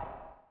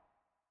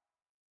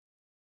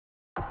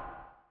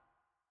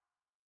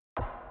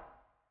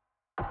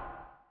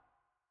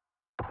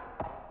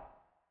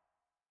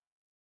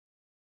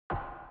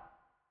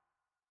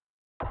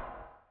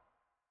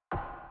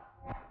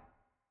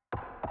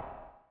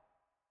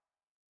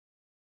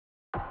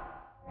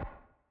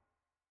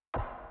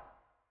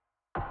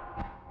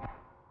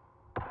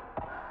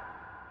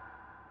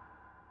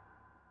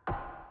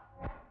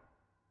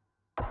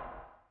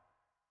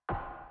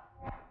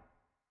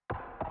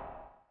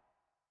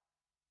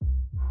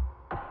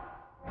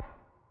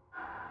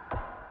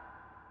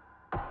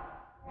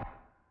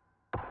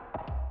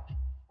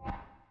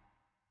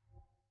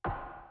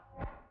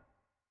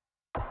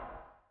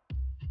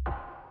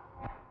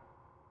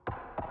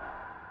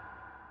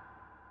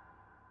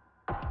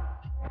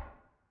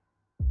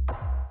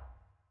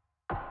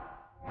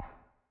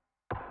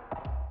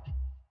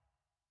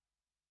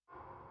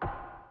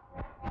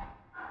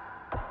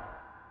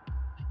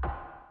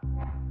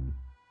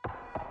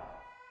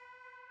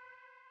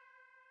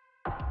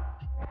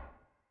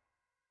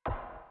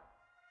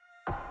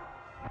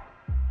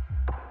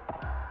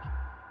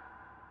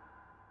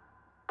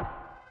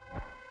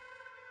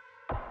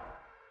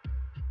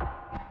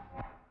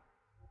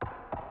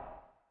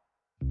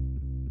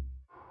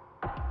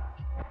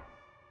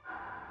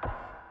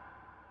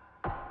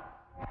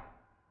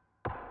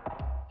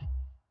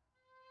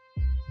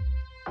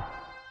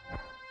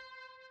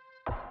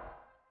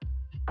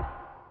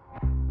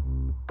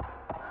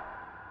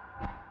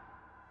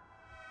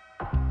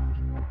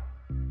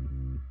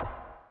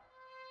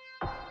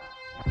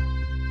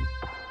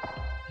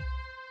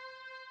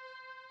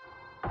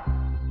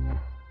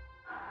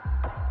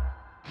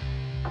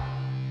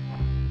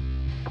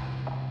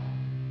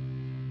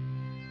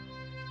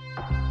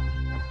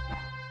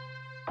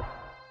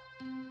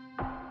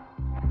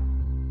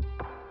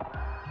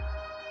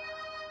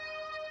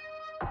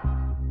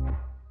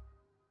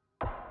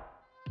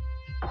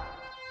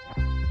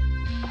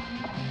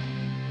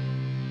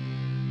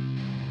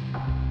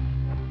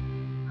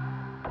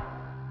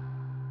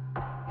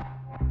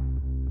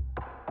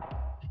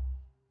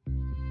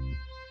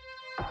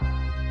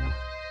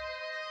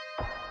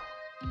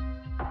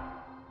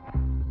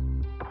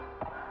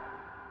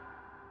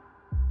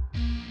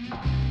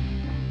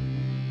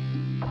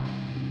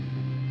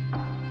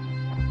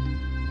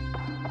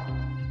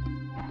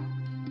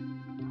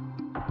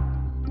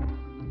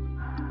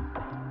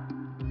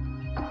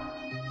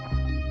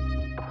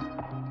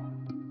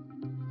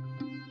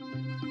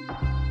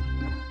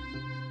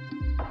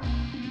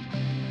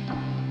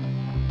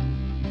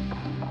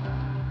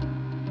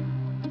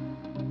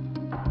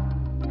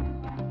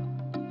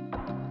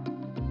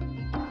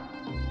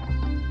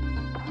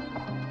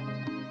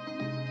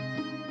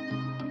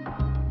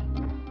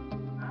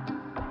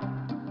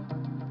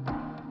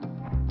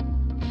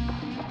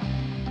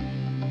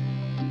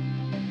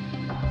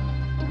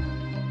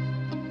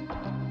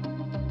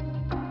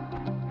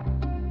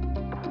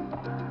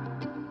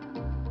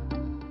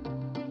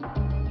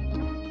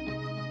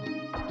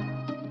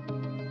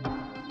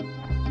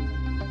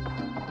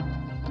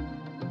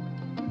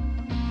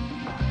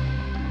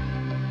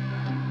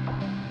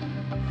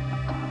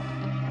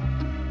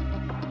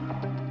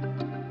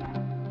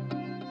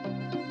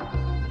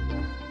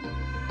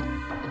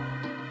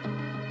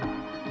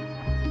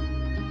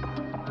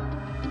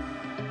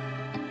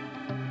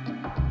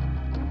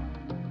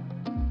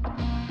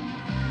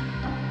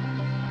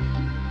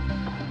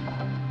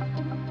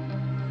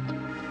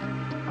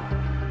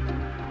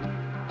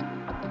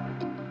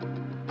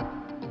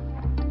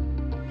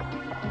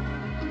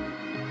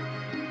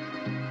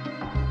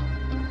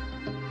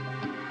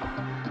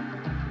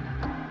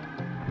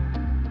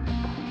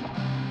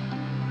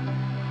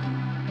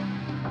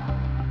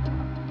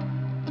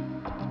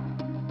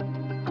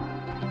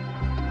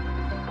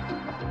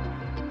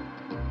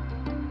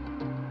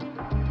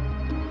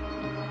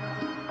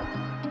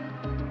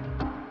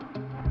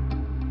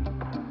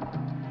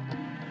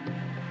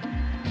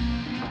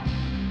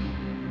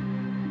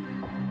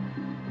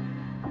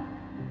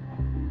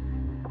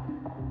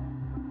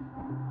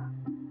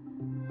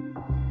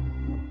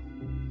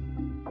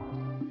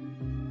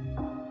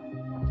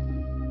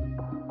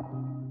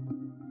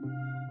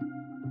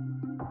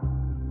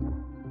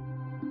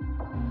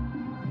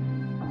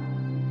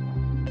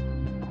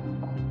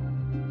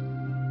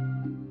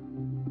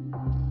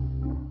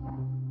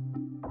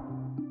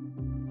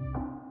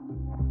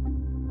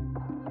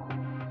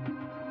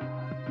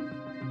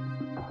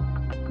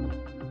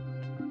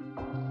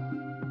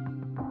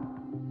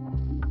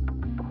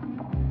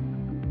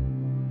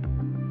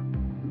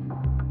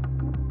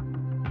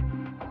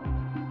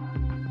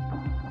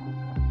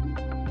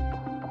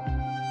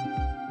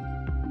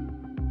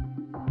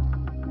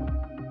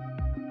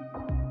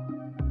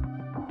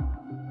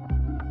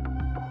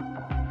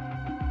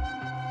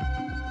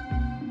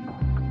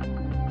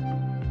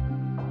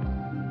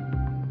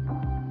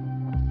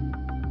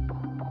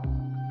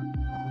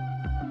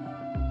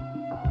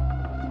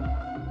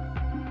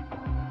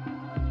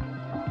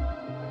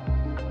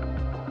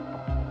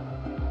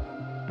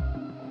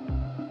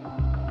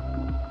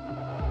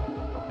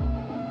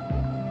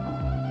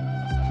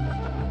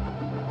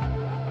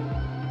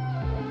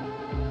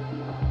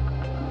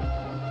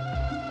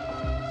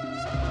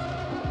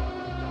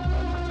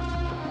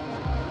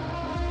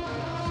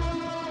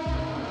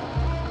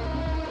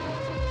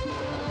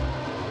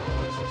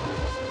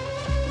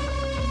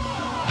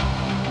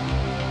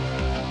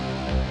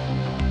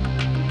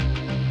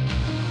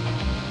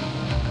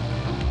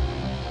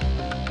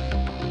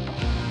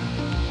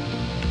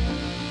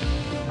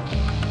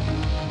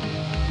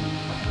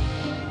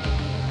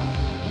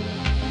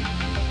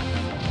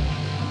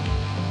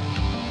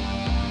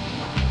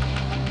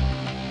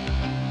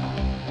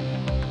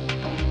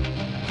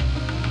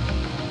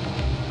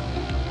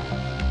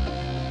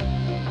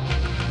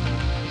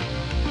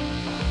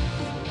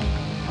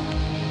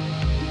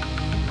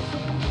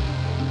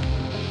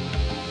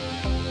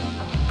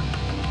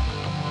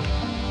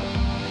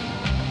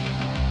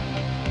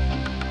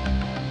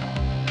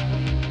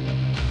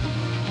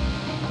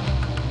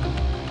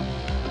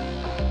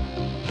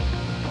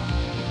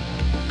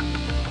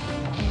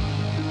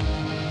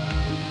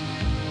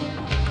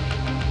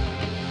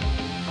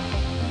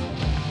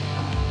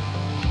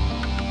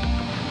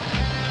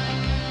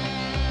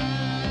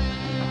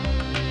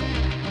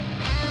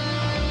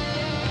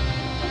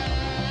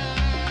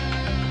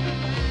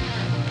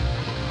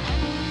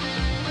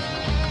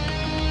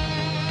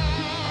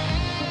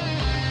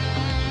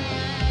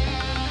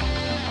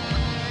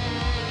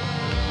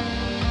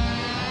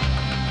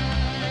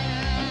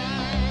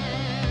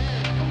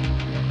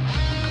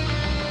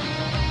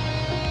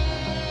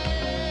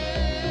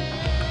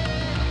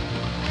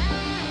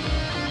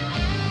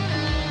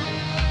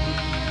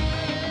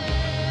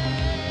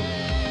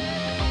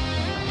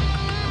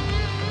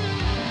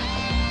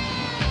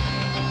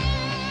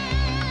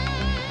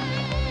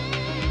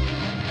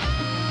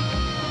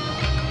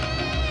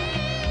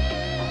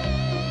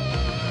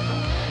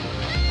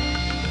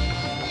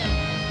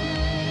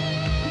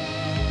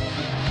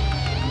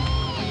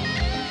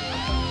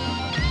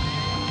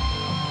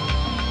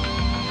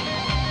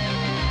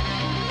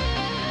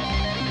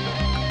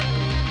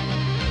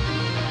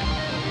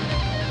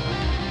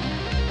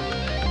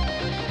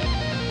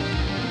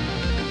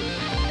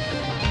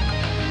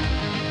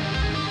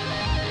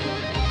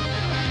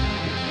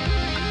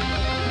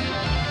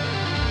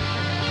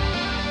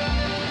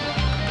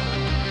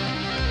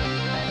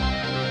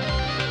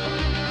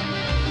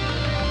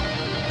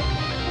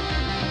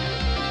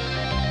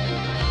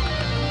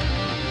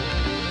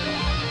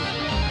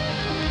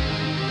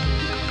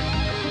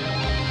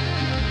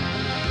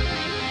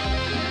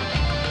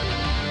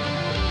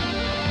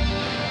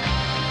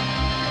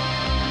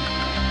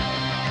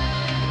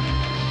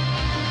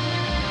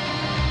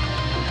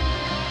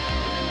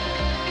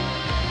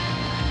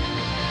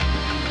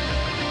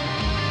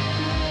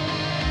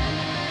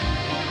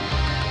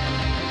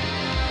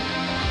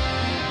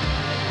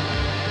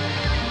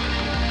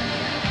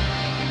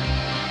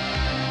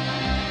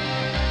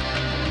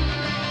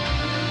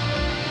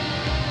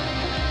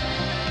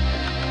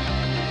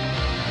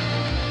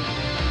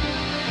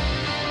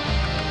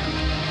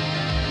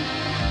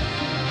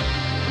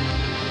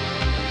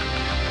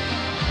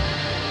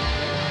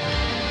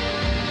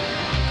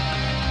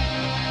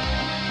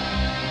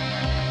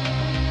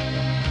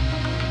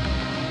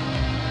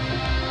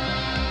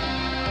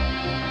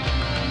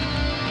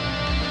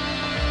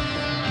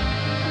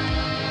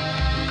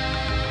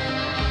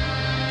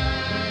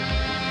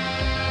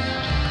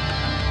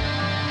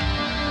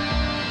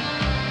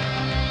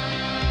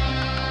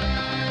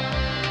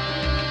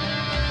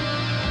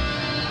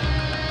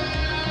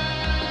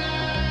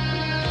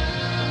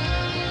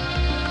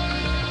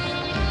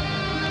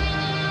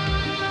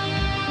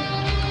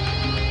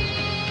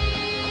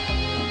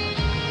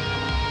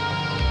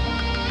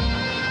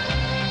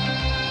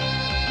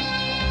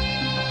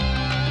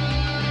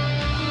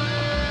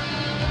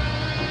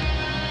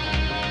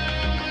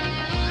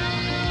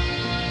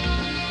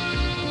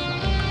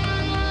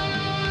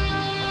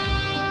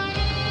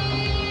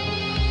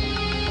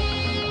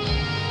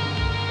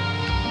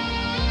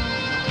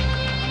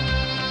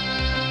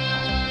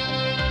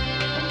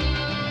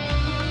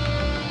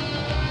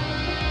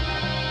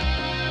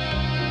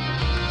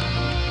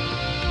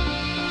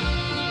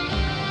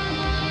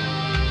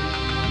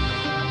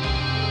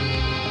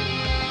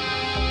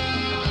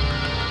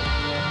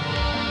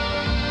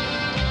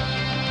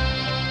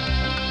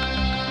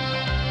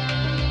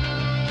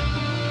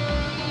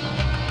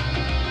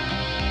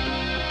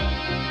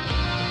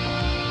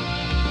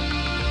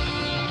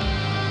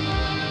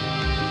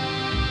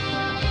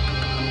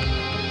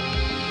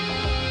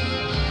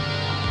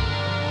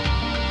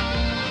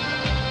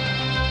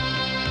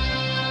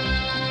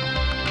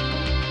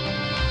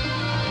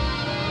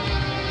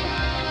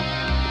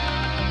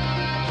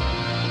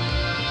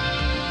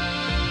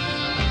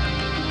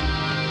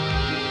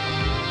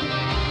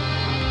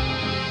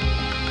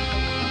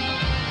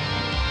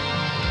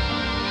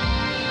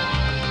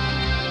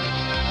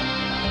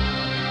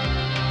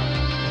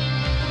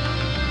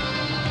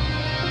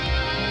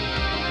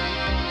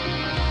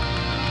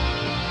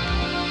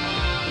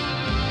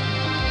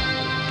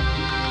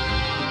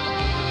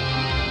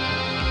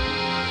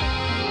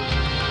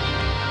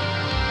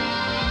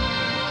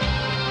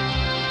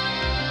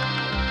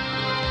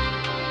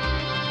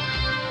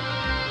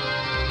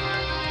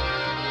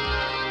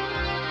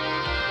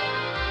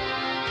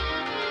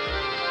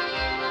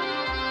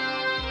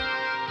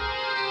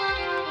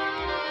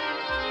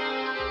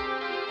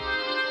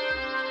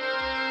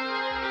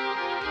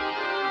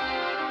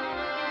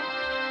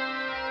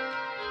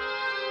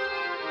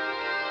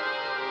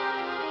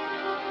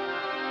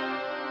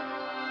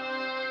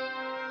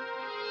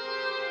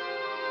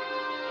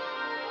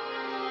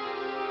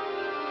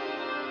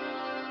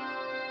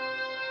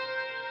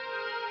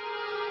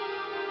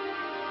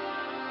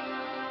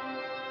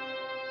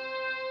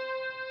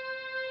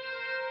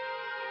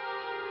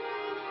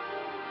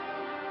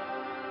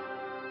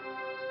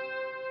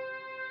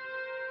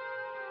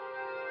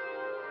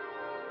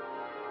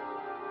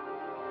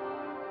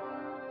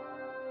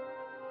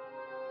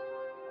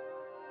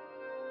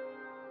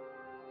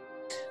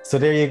 So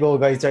there you go,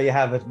 guys. There you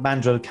have it.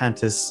 Mandrel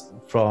Cantus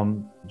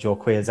from Joe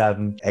Quayle's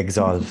album,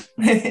 Exolve.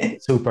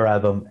 Super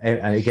album.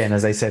 And again,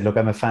 as I said, look,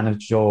 I'm a fan of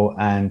Joe,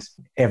 and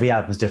every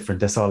album is different.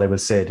 That's all I will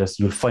say. Just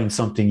you'll find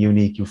something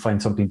unique. You'll find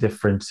something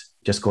different.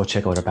 Just go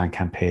check out our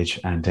Bandcamp page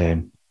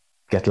and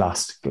get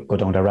lost. Go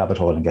down the rabbit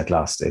hole and get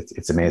lost.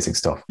 It's amazing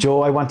stuff.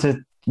 Joe, I want to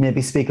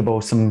maybe speak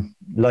about some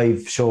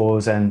live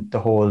shows and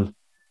the whole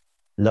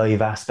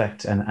live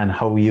aspect and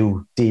how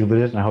you deal with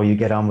it and how you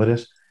get on with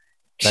it.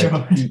 Like,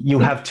 sure. You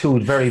have two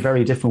very,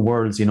 very different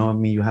worlds, you know. I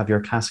mean, you have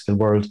your classical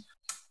world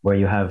where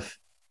you have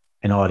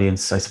an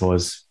audience, I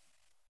suppose,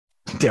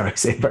 dare I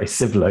say, very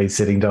civilized,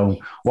 sitting down,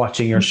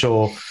 watching your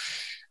show.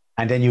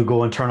 And then you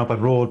go and turn up at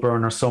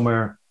Roadburn or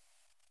somewhere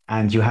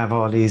and you have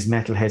all these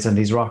metalheads and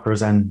these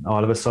rockers, and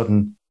all of a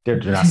sudden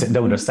they're not sitting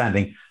down, they're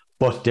standing,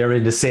 but they're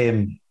in the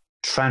same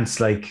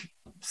trance-like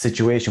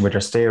situation where they're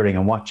staring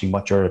and watching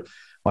what you're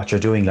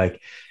doing.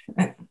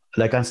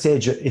 Like on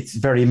stage, it's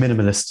very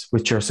minimalist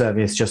with yourself.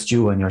 It's just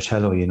you and your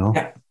cello, you know.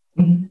 Yeah.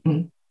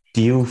 Mm-hmm.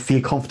 Do you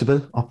feel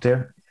comfortable up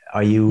there?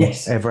 Are you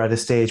ever at a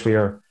stage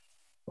where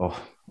you're,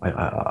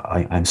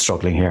 I'm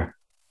struggling here?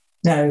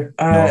 No.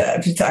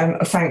 I'm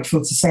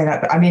thankful to say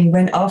that. But I mean,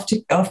 when after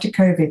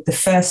COVID, the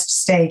first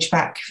stage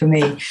back for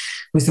me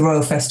was the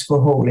Royal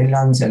Festival Hall in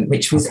London,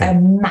 which was a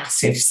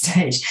massive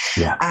stage.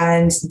 Yeah.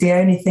 And the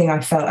only thing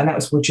I felt, and that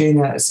was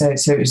Wardruna, so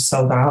it was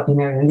sold out, you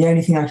know. And the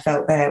only thing I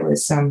felt there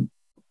was,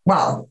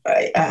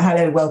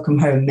 hello, welcome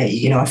home, me.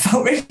 You know, I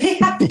felt really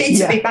happy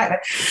to be back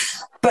there.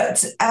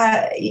 But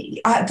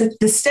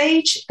the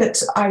stage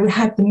that I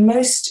had the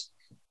most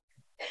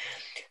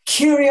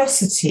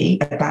curiosity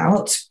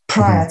about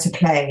prior to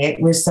playing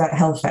it was at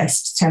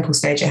Hellfest, Temple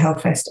Stage at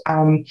Hellfest.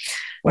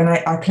 When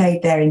I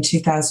played there in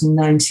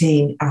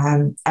 2019,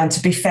 and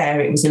to be fair,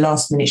 it was a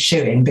last minute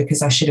shoe-in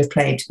because I should have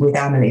played with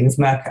Amelie, with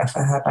Merca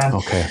for her band.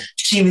 Okay.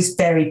 She was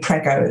very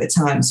preggo at the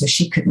time, so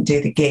she couldn't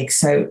do the gig.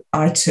 So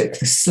I took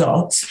the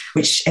slot,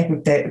 which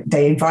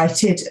they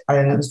invited,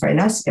 and it was very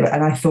nice. And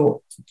I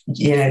thought,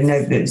 you know,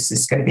 no, this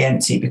is going to be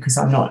empty because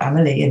I'm not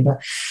Amelie. And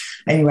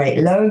anyway,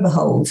 lo and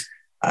behold,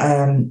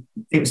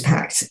 it was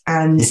packed.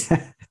 And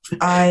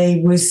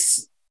I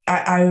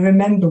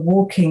remember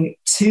walking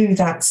to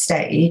that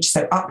stage,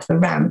 so up the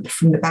ramp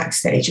from the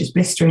backstage. It was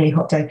blisteringly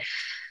hot day.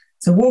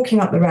 So walking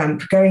up the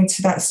ramp, going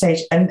to that stage,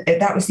 and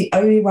that was the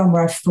only one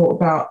where I thought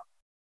about,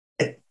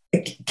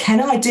 can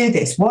I do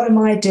this? What am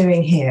I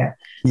doing here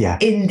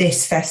in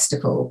this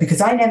festival? Because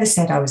I never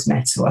said I was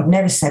metal. I've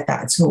never said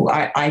that at all.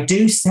 I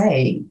do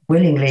say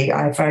willingly,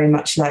 I very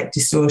much like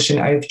distortion,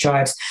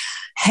 overdrives,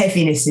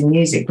 heaviness in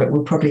music, but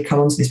we'll probably come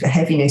on to this, but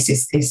heaviness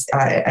is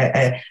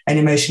an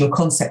emotional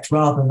concept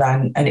rather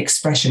than an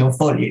expression or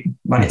volume,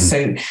 right?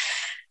 Mm-hmm.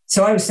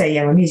 So I would say,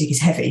 my music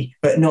is heavy,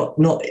 but not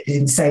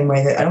in the same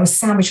way that I was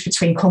sandwiched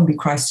between Combi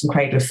Christ and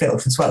Cradle of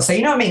Filth as well. So,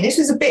 you know what I mean? This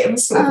was a bit of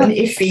sort of an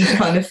iffy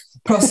kind of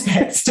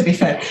prospect, to be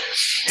fair.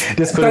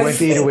 This could have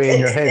went either way in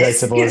your head, I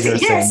suppose you're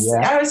saying.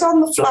 Yeah. I was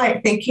on the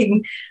flight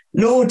thinking,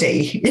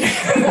 Lordy,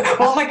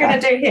 what am I going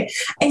to do here?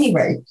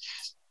 Anyway,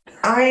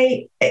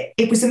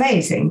 it was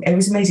amazing. It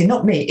was amazing.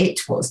 Not me,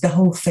 it was the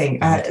whole thing.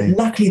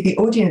 Luckily, the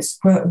audience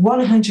were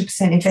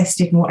 100%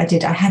 invested in what I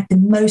did. I had the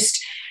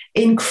most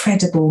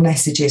incredible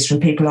messages from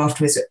people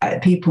afterwards.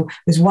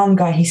 There's one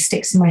guy, he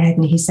sticks in my head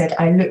and he said,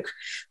 I look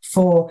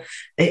for,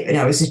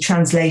 it was a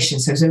translation,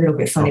 so it was a little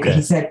bit funny, but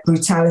he said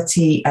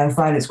brutality,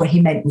 violence. What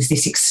he meant was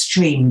this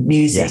extreme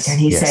music.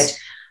 And he said,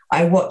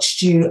 I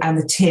watched you and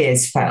the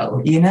tears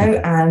fell, you know,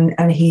 and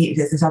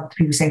there's other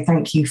people saying,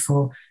 thank you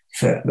for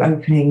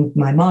opening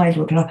my mind.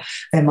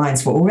 Their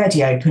minds were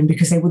already open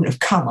because they wouldn't have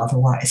come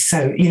otherwise.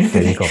 So, you know,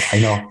 there you go. I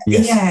know.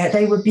 Yes. Yeah,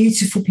 they were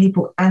beautiful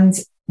people. And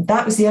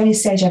that was the only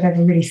stage I've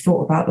ever really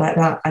thought about like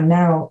that. And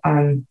now,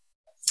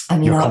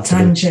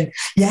 Arctangent.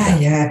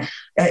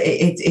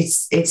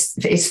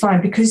 It's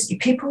fine because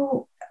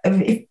people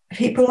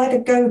either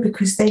go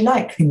because they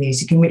like the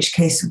music, in which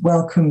case,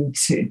 welcome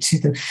to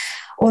them,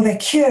 or they're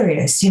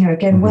curious, you know,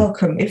 again,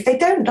 welcome. If they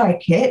don't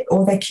like it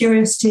or their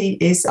curiosity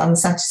is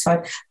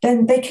unsatisfied,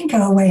 then they can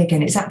go away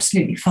again. It's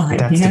absolutely fine.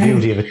 That's the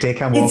beauty of it. They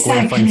can walk away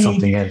and find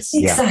something else.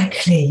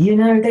 Exactly. You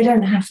know, they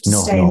don't have to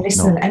stay and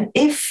listen. And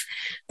if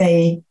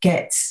they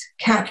get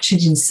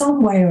captured in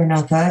some way or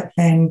another,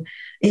 then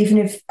even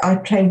if I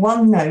play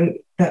one note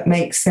that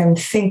makes them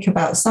think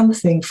about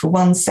something for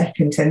 1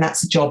 second, then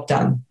that's a job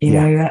done. You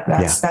know,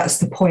 that's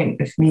the point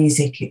of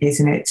music,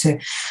 isn't it? To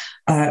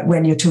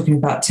when you're talking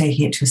about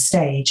taking it to a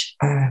stage,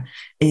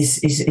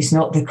 is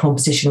not the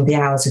composition or the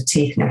hours of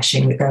teeth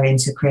gnashing that go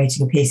into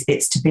creating a piece.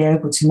 It's to be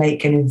able to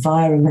make an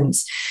environment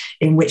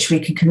in which we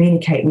can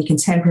communicate. We can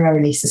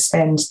temporarily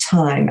suspend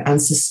time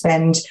and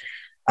suspend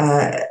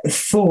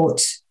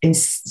thought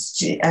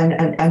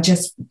and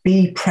just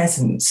be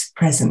present,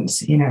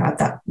 you know, at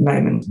that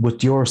moment.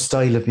 With your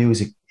style of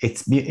music,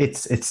 it's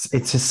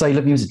a style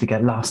of music to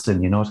get lost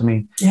in, you know what I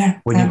mean? Yeah.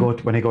 When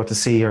I go to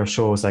see your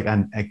shows, like,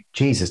 and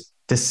Jesus,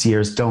 this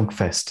year's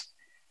Dunkfest,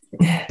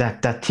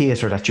 that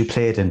theatre that you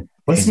played in,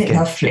 Isn't it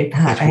lovely,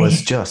 Pat? It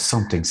was just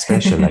something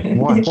special. Like,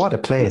 what a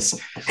place.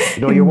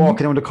 You know, you're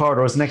walking down the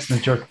corridors, next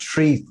minute you're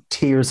 3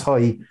 tiers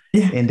high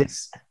in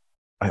this.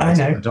 I know. I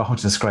don't know how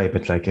to describe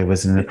it. Like, it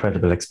was an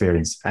incredible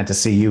experience. And to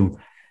see you,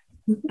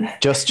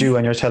 just you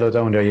and your cello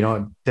down there, you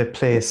know, the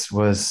place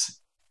was,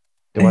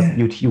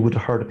 you would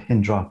have heard a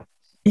pin drop.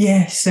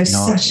 Yes, there's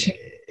such a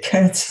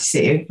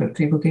courtesy that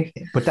people give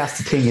you. But that's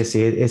the thing, you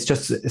see, it's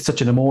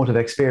such an emotive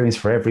experience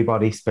for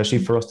everybody, especially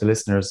for us, the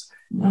listeners.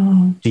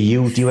 Oh. Do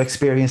you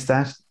experience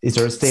that? Is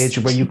there a stage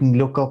where you can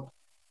look up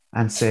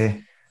and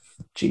say,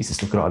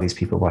 Jesus, look at all these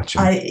people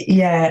watching?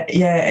 Yeah,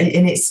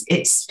 and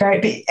it's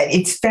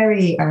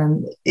very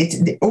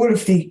all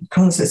of the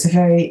concerts are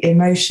very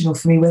emotional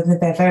for me, whether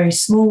they're very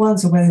small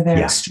ones or whether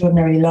they're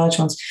extraordinarily large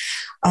ones.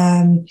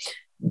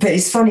 But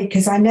it's funny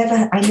because I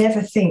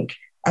never think,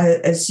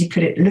 as you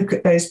put it, look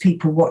at those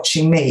people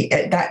watching me.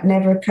 That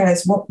never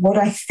occurs. What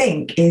I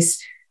think is,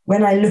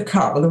 when I look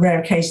up, on the rare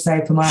occasions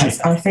I open my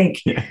eyes, I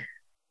think,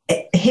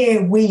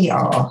 here we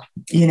are,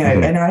 you know.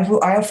 And I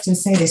often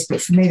say this,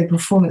 but for me, the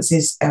performance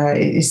is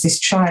this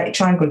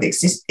triangle,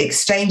 this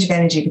exchange of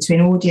energy between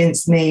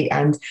audience, me,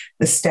 and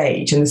the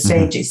stage. And the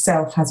stage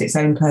itself has its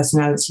own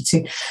personality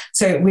too.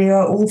 So we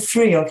are, all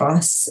three of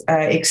us,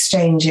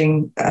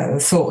 exchanging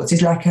thoughts.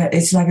 It's like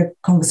a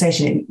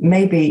conversation.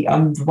 Maybe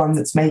I'm the one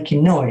that's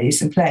making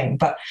noise and playing,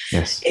 but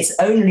it's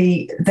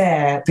only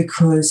there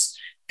because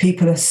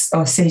people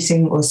are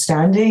sitting or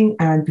standing,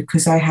 and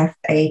because I have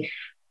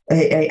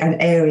an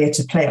area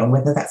to play on,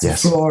 whether that's a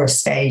floor, a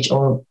stage,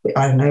 or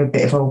I don't know, a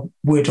bit of a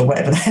wood or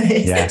whatever that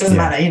is. It doesn't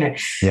matter, you know.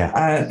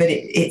 But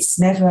it's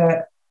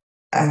never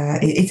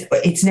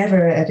it's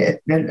never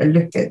a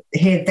look at,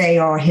 here they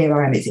are,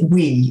 here I am.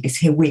 It's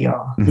here we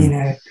are, you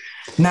know.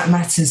 And that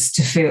matters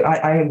to feel.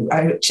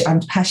 I'm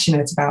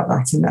passionate about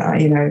that,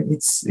 and you know,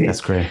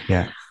 that's great.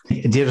 Yeah.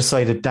 The other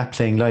side of that,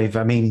 playing live,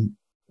 I mean,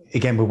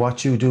 again, with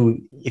what you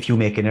do, if you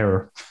make an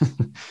error,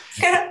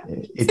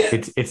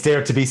 it's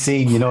there to be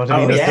seen. You know what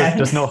I mean?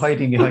 There's no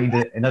hiding behind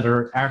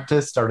another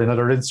artist or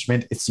another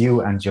instrument. It's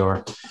you and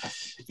your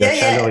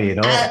cello, you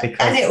know.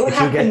 Because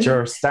if you get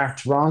your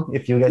start wrong,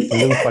 if you get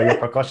the loop or your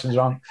percussions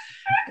wrong,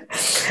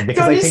 because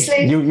I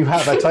think you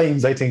have at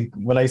times. I think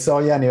when I saw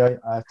you anyway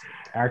at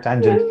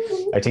Artangent,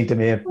 I think there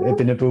may have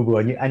been a boo-boo,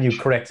 and you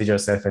corrected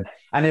yourself,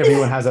 and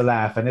everyone has a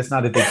laugh, and it's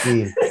not a big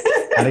deal.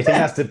 And I think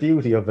that's the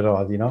beauty of it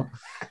all, you know.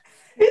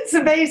 It's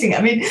amazing.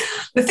 I mean,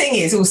 the thing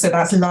is also,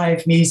 that's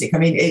live music. I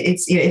mean,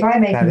 it's, you know, if I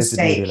make a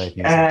mistake,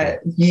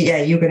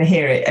 you're going to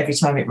hear it every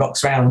time it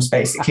rocks round,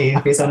 basically,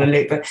 if it's on a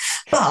loop.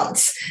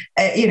 But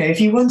you know,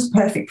 if you want a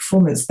perfect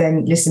performance,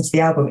 then listen to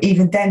the album.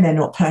 Even then, they're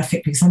not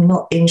perfect, because I'm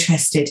not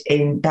interested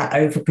in that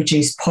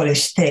overproduced,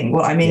 polished thing.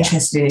 What I'm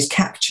interested in is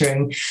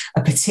capturing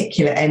a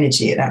particular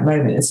energy at that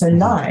moment. And so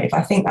live,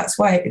 I think that's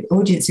why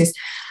audiences...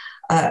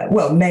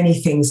 many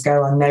things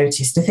go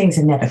unnoticed. The things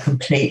are never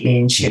completely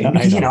in tune,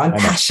 because, you know, I'm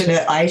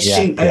passionate. I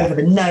shoot over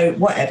the note,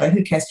 whatever,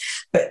 who cares?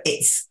 But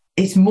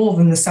it's more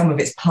than the sum of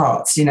its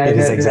parts, you know,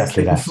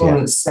 the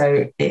performance.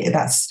 So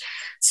it's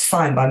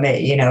fine by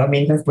me, you know. I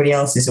mean, if everybody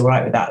else is all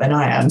right with that, then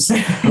I am. So.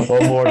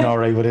 Well, more than all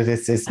right with it.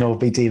 It's no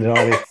big deal at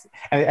all.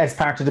 It's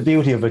part of the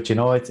beauty of it, you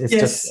know. It's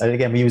just,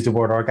 again, we use the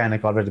word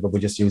organic already, but we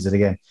just use it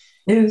again.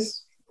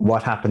 Yes.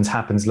 What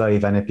happens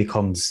live, and it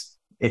becomes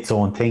its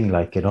own thing,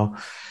 like, you know.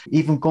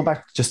 Even going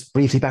back, just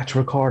briefly back to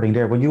recording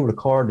there, when you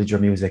recorded your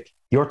music,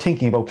 you're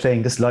thinking about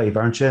playing this live,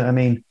 aren't you? I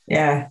mean,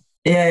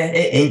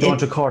 you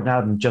don't record an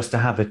album just to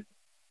have it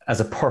as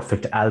a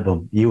perfect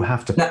album. You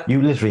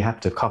literally have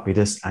to copy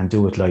this and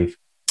do it live.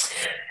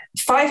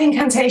 Five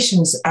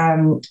Incantations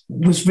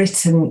was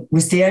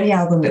the only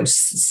album that was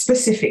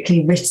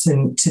specifically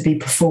written to be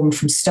performed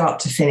from start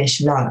to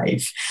finish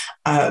live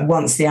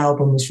once the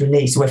album was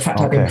released. Or in fact,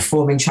 I've been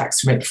performing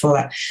tracks from it before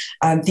that.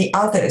 The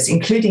others,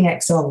 including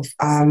Exolve,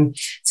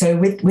 so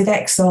with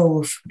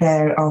Exolve,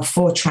 there are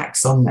 4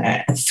 tracks on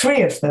there, and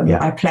 3 of them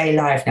I play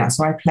live now.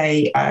 So I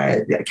play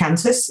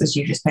Cantus, as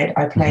you just played.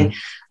 I play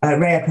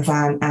Rhea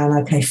Pavan, and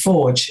I play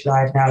Forge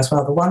live now as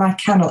well. The one I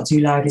cannot do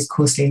live is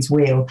Corsleen's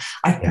Wheel,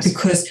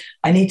 because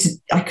I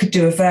could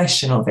do a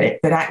version of it,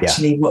 but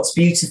actually what's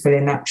beautiful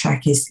in that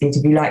track is to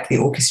be like the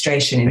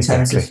orchestration in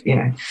terms of, you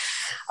know,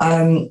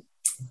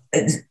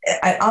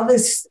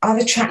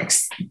 other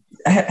tracks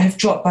have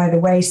dropped by the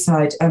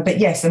wayside. But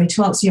yes, I mean,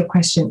 to answer your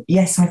question,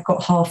 yes, I've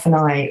got half an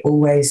eye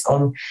always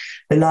on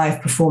the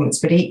live performance,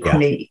 but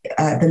equally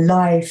the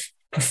live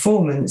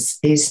performance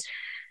is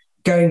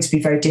going to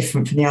be very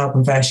different from the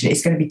album version.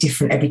 It's going to be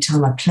different every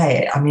time I play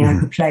it. I mean, I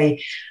could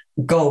play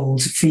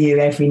Gold for you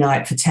every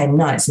night for 10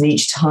 nights, and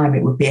each time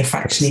it would be a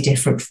factually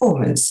different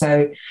performance.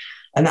 So,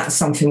 and that's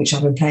something which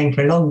I've been playing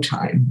for a long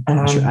time.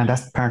 And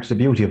that's part of the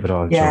beauty of it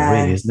all,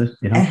 really, isn't it?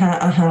 You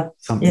know,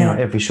 you know,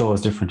 every show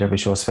is different, every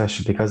show is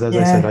special, because as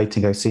I said, I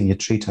think I've seen you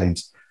 3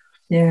 times.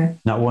 Yeah.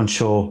 Not one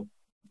show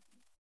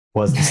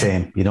was the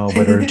same, you know,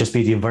 whether it just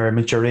be the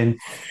environment you're in,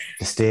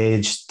 the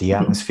stage, the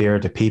atmosphere,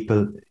 the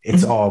people,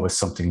 it's always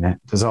something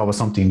there's always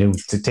something new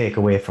to take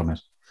away from it.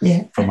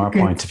 Yeah, from our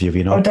point of view,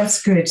 you know. Oh,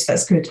 that's good.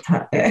 That's good,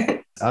 Pat.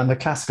 On the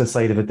classical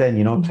side of it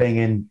then, playing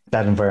in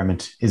that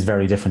environment is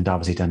very different,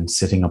 obviously, than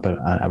sitting up at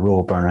a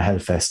Roadburn or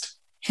Hellfest.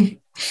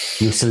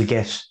 You still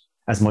get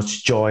as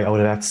much joy out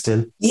of that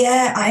still?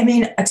 Yeah, I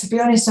mean, to be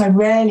honest, I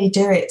rarely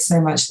do it so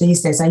much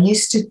these days. I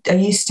used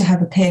to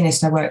have a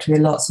pianist I worked with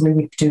a lot, so we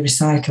would do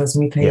recitals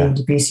and we played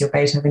Debussy or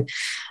Beethoven,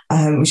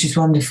 which is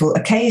wonderful.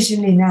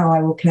 Occasionally now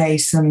I will play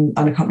some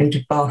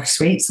unaccompanied Bach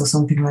suites or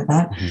something like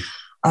that. Mm-hmm.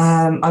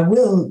 I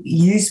will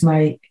use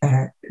my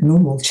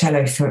normal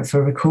cello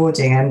for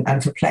recording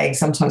and for playing.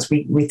 Sometimes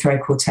we throw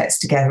quartets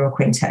together or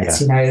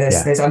quintets.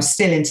 I'm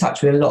still in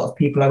touch with a lot of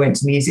people I went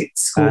to music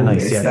school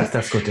nice. with. Yeah,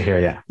 that's good to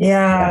hear.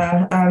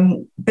 Yeah.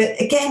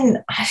 But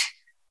again,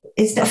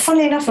 it's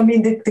funny enough. I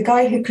mean, the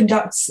guy who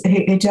does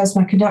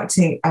my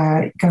conducting,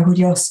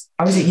 Gahurios,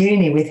 I was at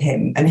uni with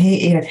him, and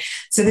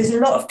so there's a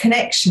lot of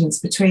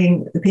connections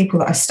between the people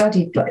that I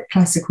studied like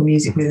classical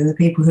music with and the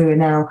people who are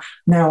now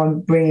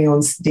I'm bringing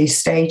on these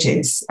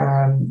stages.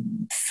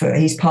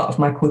 He's part of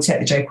my quartet,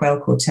 the Joe Quayle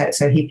Quartet,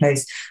 so he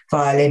plays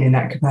violin in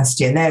that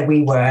capacity. And there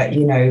we were,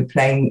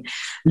 playing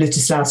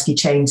Lutoslawski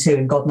Chain 2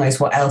 and God knows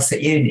what else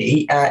at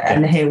uni.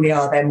 And here we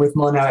are then with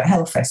Mono at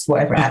Hellfest,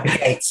 whatever it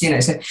advocates,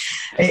 So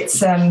it's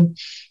so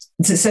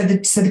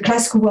the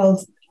classical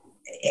world.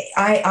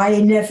 I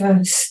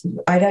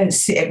don't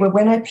see it.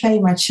 When I play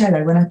my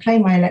cello, when I play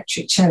my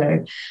electric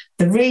cello,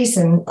 the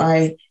reason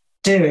I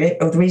do it,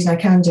 or the reason I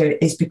can do it,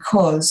 is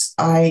because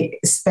I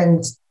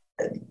spend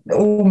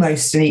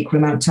almost an equal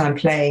amount of time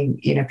playing,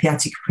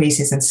 Piatti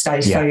caprices and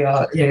studies,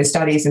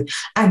 studies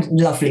and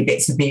lovely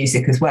bits of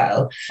music as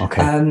well.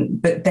 Okay.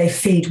 But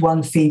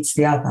one feeds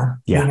the other.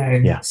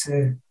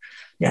 So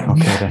yeah.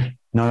 Okay. Then.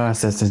 No,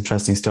 that's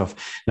interesting stuff.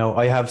 Now,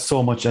 I have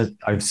so much I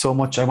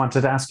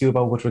wanted to ask you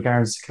about with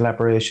regards to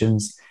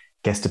collaborations,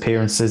 guest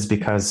appearances,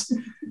 because,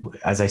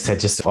 as I said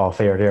just off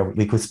air there,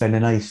 we could spend a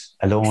night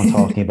alone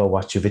talking about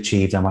what you've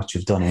achieved and what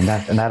you've done in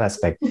that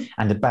aspect.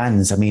 And the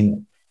bands, I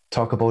mean,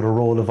 talk about a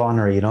roll of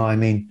honor, I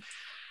mean.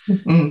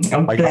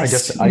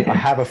 I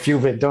have a few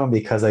written down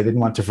because I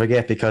didn't want to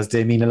forget, because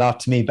they mean a lot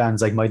to me,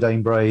 bands like My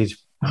Dying Bride,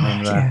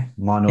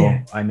 Mono.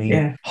 Yeah. I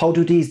mean, how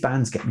do these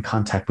bands get in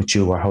contact with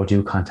you, or how do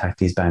you contact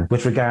these bands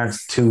with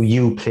regards to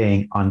you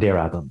playing on their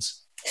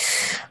albums?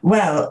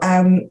 Well,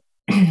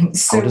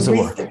 so how does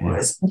it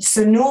work?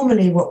 So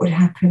normally what would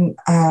happen,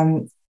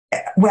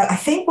 I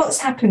think what's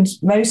happened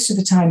most of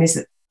the time is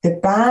that the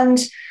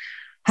band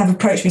have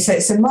approached me.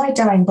 So My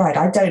Dying Bride,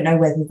 I don't know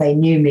whether they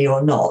knew me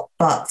or not,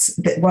 but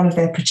one of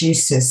their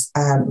producers,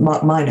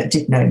 Mark Minot,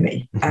 did know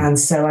me. Mm-hmm. And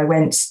so I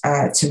went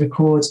to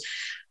record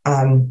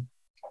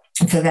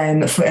for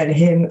them, and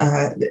him.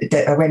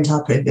 I went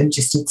up and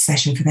just did a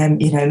session for them,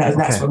 and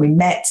that's when we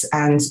met,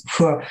 and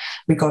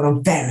we got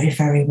on very,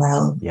 very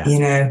well,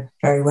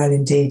 very well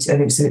indeed,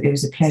 and it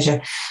was a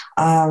pleasure.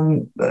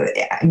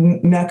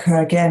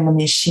 Mirka again, I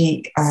mean,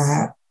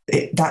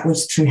 that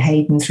was through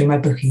Hayden, through my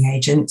booking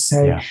agent,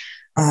 so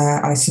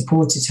I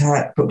supported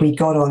her, but we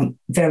got on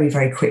very,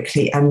 very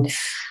quickly, and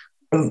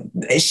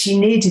she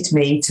needed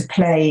me to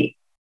play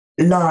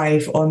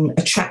live on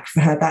a track for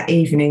her that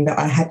evening that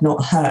I had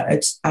not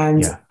heard,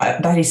 and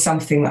that is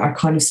something that I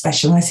kind of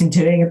specialize in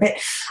doing a bit.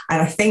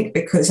 And I think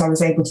because I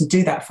was able to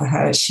do that for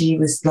her, she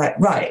was like,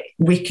 right,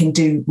 we can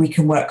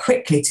work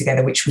quickly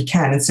together, which we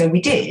can. And so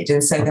we did.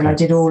 And so then I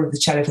did all of the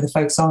cello for the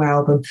folk song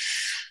album.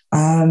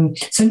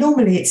 So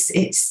normally it's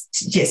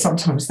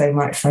sometimes they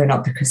might phone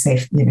up because they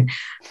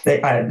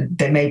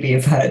maybe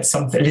have heard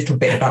a little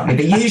bit about me,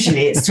 but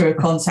usually it's through a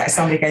contact.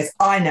 Somebody goes,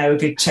 I know a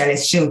good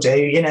cellist, she'll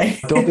do,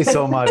 Don't be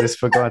so modest,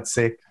 for God's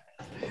sake.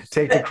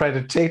 Take the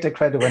credit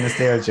when it's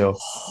there, Joe.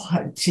 Well,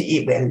 I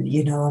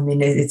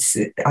mean,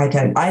 I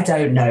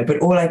don't know, but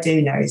all I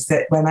do know is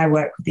that when I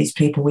work with these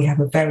people, we have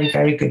a very,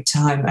 very good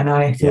time, and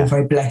I feel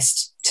very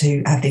blessed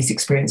to have these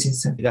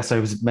experiences. That's what I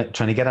was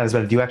trying to get at as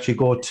well. Do you actually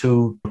go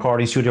to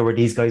recording studio where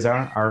these guys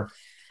are, or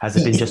has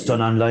it been just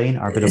done online,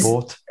 or a bit of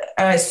both?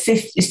 It's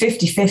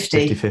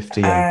 50-50.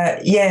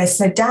 50-50,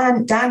 so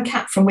Dan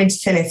Capp from Winter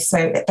Philith.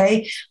 So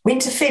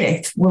Winter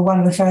Philith were one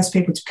of the first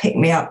people to pick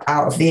me up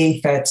out of the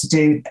ether to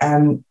do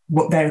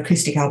their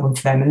acoustic album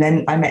for them. And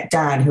then I met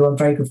Dan, who I'm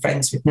very good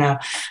friends with now.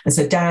 And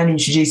so Dan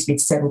introduced me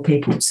to several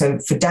people. So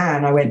for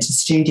Dan, I went to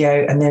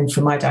studio, and then for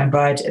My Dying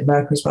Bride at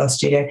Mirka as well,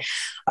 studio.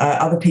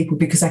 Other people,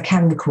 because I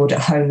can record at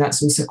home,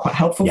 that's also quite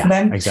helpful for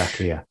them.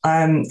 Exactly, yeah.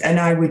 And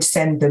I would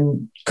send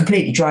them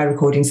completely dry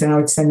recordings, and I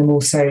would send them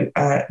also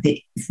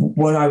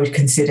what I would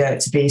consider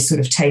to be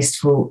sort of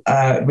tasteful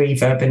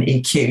reverb and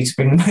EQ to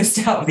bring the most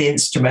out of the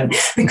instrument,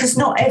 because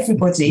not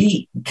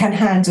everybody can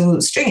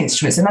handle string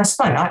instruments, and that's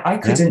fine. I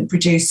couldn't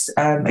produce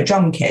a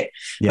drum kit,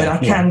 but I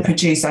can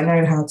produce. I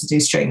know how to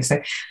do strings,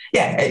 so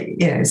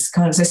it's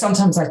kind of. So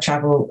sometimes I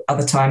travel,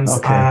 other times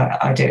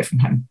I do it from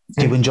home.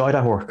 Do you enjoy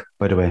that work,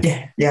 by the way?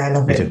 Yeah, I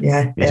love it.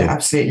 Yeah,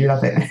 absolutely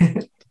love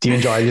it. Do you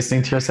enjoy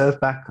listening to yourself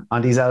back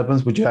on these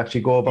albums? Would you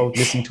actually go about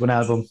listening to an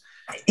album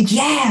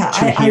Yeah.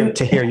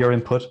 To hear your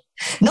input?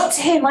 Not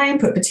to hear my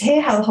input, but to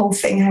hear how the whole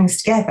thing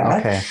hangs together.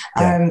 Okay.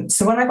 Yeah.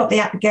 So when I got the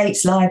At the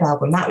Gates live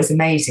album, that was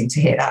amazing to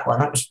hear that one.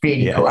 That was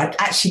really cool.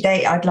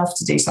 I'd love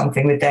to do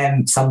something with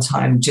them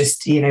sometime,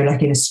 just,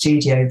 like in a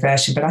studio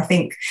version. But I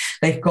think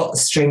they've got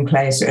string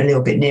players that are a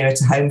little bit nearer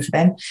to home for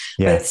them.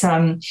 Yeah. But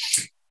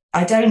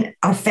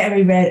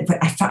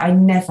I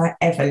never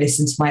ever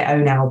listen to my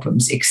own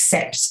albums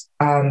except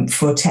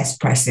for test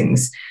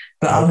pressings.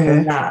 But other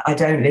than that, I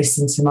don't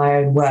listen to my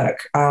own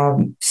work.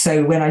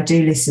 So when I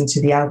do listen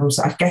to the albums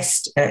I've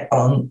guest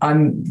on,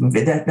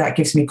 that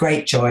gives me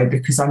great joy,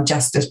 because I'm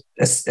just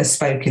a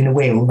spoke in the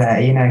wheel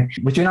there,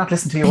 Would you not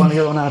listen to one of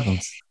your own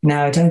albums?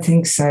 No, I don't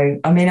think so.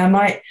 I mean, I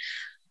might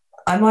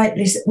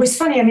listen. Well, it's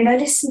funny. I mean, I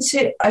listened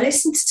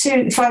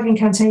to Five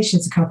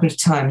Incantations a couple of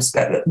times.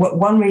 But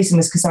one reason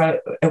was because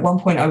at one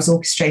point I was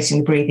orchestrating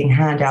the Breathing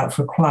Hand out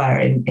for a choir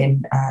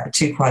in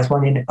two choirs,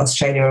 one in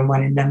Australia and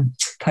one in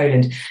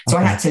Poland. So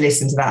I had to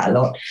listen to that a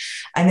lot.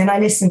 And then I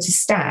listened to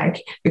Stag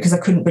because I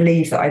couldn't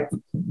believe that I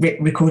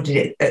recorded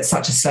it at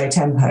such a slow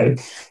tempo,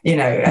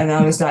 And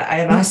I was like,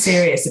 am I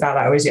serious about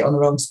that, or is it on the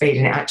wrong speed?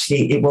 And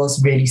it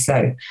was really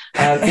slow.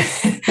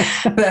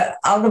 But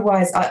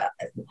otherwise,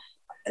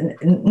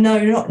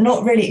 no,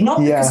 not really.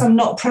 Not because I'm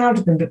not proud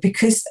of them, but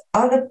because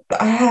I've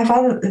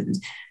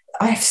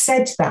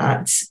said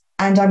that,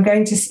 and I'm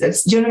going to. Do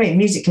you know what I mean?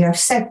 Musically, I've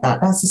said that.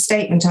 That's a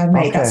statement I've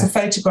made. Okay. That's a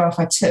photograph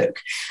I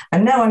took,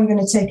 and now I'm going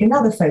to take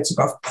another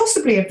photograph,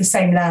 possibly of the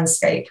same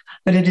landscape,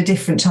 but at a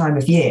different time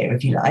of year,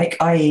 if you like.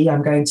 I.e.,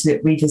 I'm going to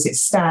revisit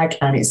Stag,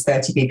 and it's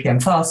 30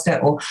 BPM faster,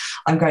 or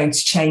I'm going to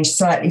change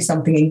slightly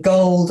something in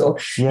gold, or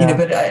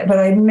But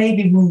I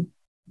maybe will.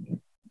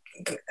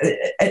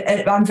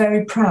 I'm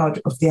very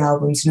proud of the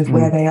albums and of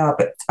where they are,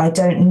 but I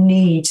don't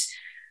need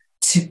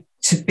to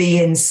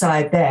be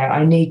inside there.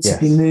 I need to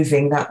be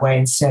moving that way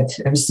instead.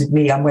 This is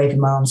me. I'm waving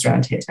my arms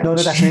around here. No,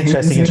 that's an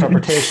interesting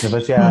interpretation of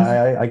it.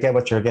 Yeah, I get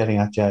what you're getting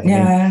at.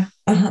 Yeah.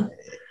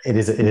 It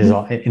is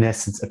in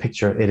essence a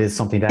picture. It is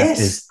something that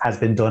has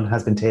been done,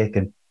 has been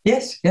taken.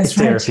 Yes, it's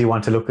there if you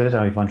want to look at it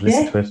or if you want to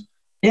listen to it.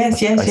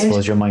 Yes. I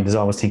suppose your mind is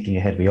always thinking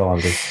ahead. We all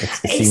do.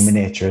 It's human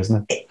nature,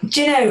 isn't it?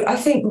 Do you know? I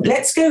think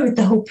let's go with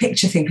the whole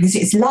picture thing, because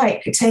it's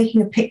like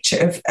taking a picture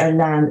of a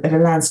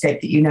landscape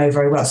that you know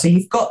very well. So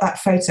you've got that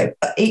photo,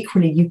 but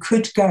equally you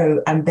could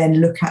go and then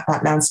look at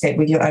that landscape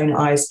with your own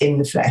eyes in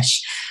the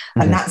flesh.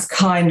 And that's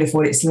kind of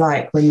what it's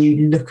like when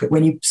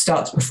you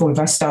start to perform.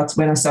 When I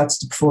started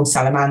to perform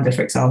Salamander,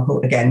 for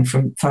example, again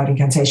from Five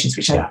Incantations,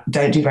 which I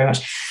don't do very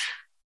much.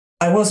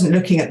 I wasn't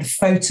looking at the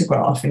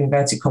photograph in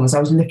inverted commas. I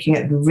was looking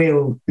at the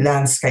real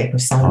landscape of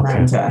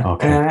Salamander.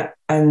 Okay.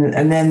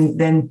 And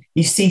then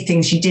you see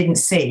things you didn't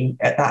see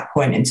at that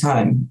point in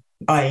time,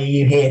 i.e.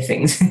 you hear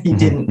things you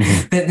didn't,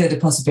 the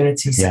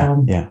possibilities.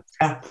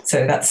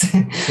 So that's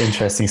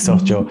interesting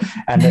stuff, Jo.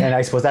 And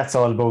I suppose that's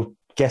all about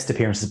guest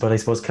appearances, but I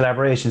suppose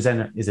collaborations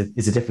then is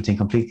a different thing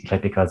completely,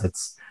 like, because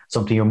it's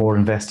something you're more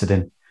invested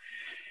in.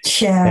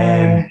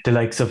 Yeah. The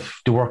likes of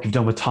the work you've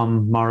done with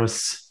Tom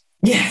Morris.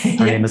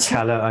 Her name is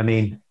Calla. I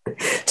mean,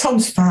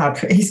 Tom's fab.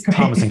 He's great.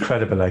 Tom's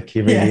incredible. Like,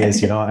 he really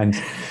is, and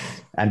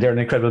they're an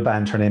incredible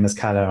band. Her name is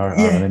Calla, are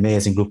an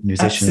amazing group of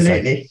musicians.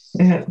 Absolutely.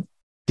 Like,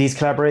 these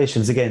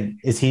collaborations, again,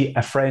 is he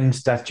a friend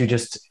that you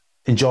just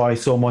enjoy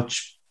so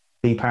much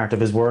being part of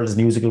his world, his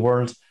musical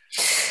world?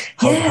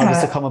 How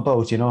does it come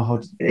about? I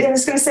was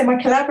going to say my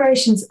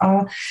collaborations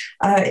are.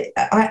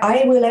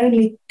 I will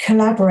only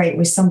collaborate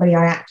with somebody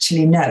I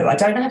actually know. I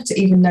don't have to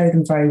even know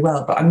them very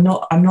well, but I'm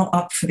not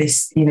up for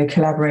this.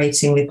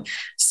 Collaborating with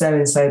so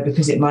and so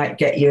because it might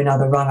get you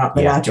another rung up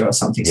the ladder or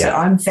something. So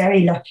I'm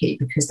very lucky,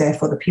 because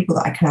therefore the people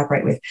that I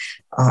collaborate with,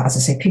 as I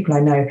say, people I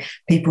know,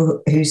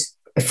 people whose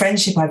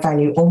friendship I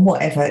value, or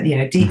whatever,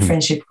 deep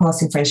friendship,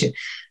 passing friendship,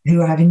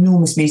 who I have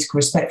enormous musical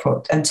respect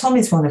for. And Tom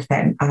is one of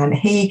them, and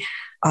he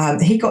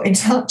got in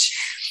touch,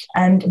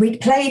 and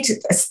we'd played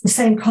the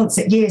same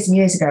concert years and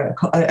years ago.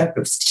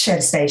 Shared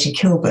a stage in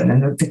Kilburn,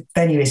 and the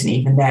venue isn't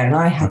even there. And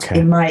I had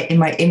in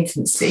my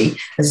infancy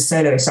as a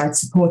soloist, I'd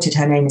supported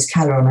Her Name Is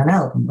Calla on an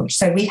album,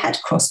 so we had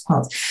crossed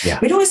paths. Yeah.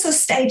 We'd always sort of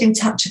stayed in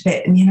touch a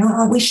bit,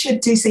 and we should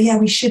do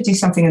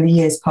something. And the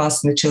years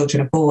pass, and the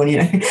children are born.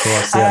 Of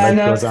course, life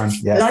goes on.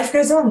 Yeah. Life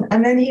goes on,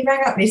 and then he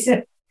rang up and he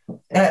said,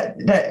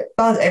 "Bud,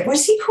 what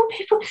does he call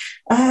people?"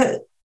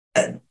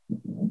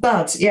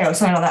 Bud, or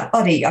something like that.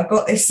 Buddy, I've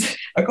got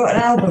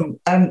an album.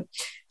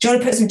 Do you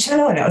want to put some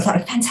cello on it? I was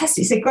like,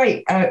 fantastic. He said,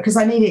 great, because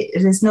I need it.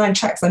 There's 9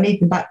 tracks. I need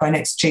them back by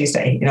next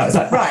Tuesday. I was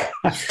like, right.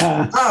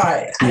 All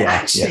right. And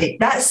actually,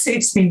 that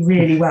suits me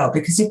really well,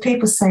 because if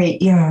people say,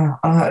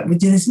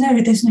 there's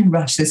no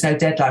rush, there's no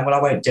deadline, well,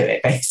 I won't do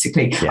it,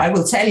 basically. Yeah. I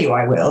will tell you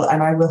I will,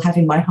 and I will have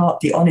in my heart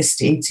the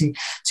honesty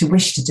to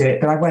wish to do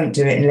it, but I won't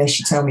do it unless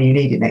you tell me you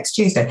need it next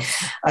Tuesday.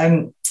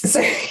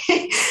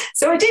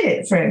 So I did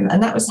it for him,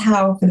 and that was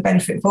how For the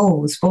Benefit of All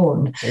was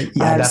born.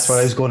 Yeah, that's what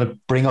I was going to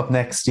bring up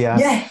next.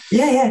 Yeah.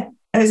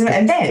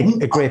 And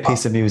then a great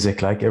piece of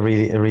music, like a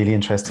really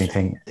interesting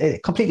thing. A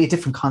completely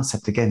different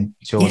concept again,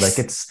 Jo. Yes. Like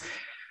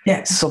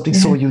something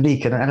so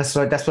unique. And that's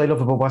what I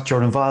love about what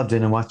you're involved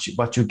in and what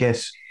you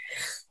get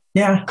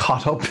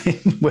caught up in,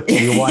 whether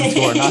you want to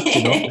or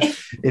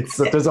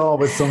not, there's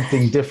always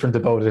something different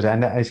about it.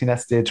 And I think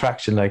that's the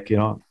attraction,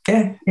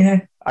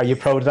 Are you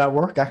proud of that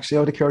work, actually,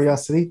 out of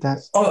curiosity?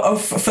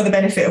 For the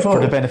benefit of all.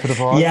 For the benefit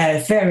of all.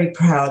 Yeah, very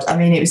proud. I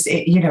mean,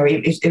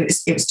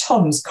 it was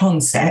Tom's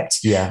concept.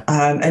 Yeah.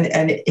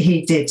 And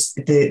he did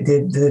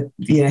the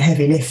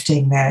heavy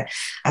lifting there,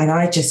 and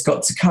I just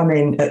got to come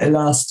in at the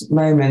last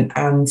moment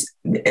and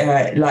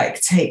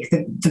take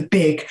the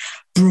big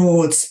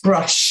broad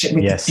brush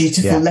with the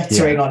beautiful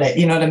lettering on it.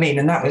 You know what I mean?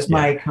 And that was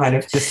my kind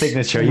of the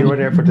signature. You were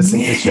there for the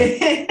signature.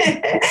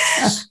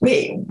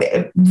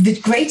 The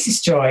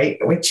greatest joy,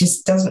 which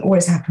doesn't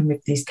always happen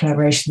with these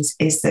collaborations,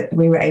 is that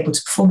we were able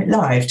to perform it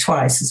live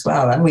twice as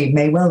well, and we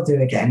may well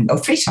do again, or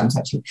 3 times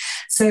actually.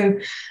 So,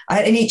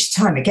 and each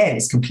time again,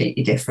 it's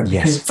completely different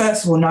because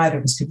first of all, neither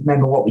of us could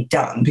remember what we'd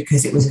done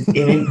because it was an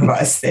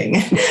improvised thing,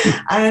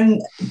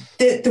 and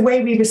the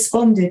way we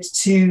responded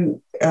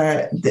to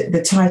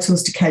the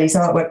titles to Kelly's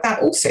artwork,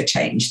 that also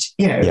changed.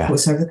 Of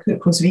course, over the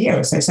course of a year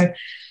or so. So.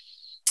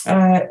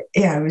 That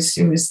was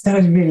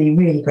a really,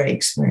 really great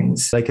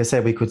experience. Like I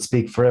said, we could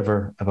speak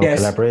forever about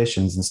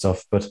collaborations and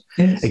stuff, but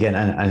again,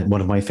 and one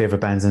of my favorite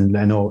bands, and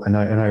I know an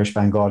Irish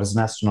band, God Is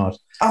an Astronaut.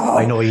 Oh.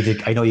 I know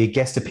you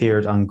guest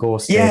appeared on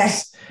Ghost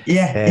Tapes.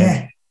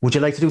 Yeah. Would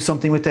you like to do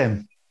something with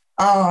them?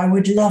 Oh, I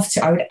would love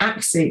to. I would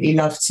absolutely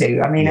love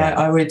to. I mean,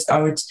 I would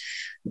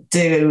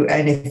do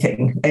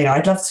anything.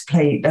 I'd love to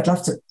play. I'd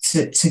love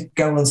to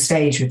go on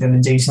stage with them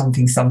and do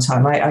something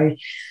sometime. I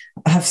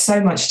have so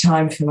much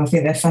time for them. I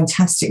think they're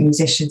fantastic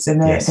musicians,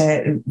 and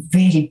they're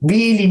really,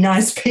 really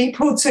nice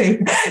people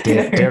too.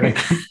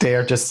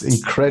 They're just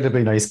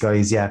incredibly nice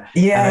guys. Yeah.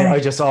 And I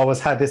just always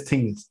had this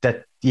thing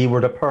that you were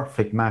the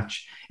perfect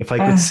match. If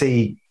I could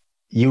see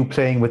you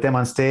playing with them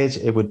on stage,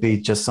 it would be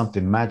just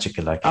something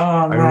magical.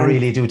 I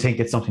really do think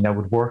it's something that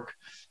would work.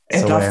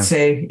 I'd love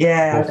to.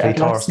 Yeah. Hopefully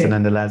Torsten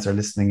and the lads are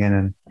listening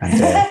in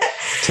and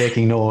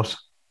taking note.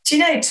 Do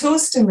you know,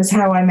 Torsten was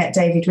how I met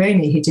David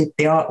Rooney, who did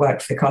the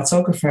artwork for the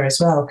Cartographer as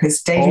well,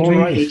 because David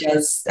Rooney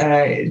does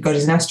God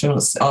Is an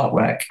Astronaut's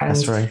artwork. And,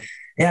 that's right.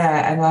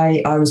 Yeah, and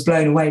I was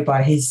blown away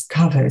by his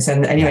covers.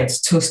 And anyway,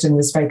 Torsten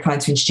was very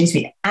kind to introduce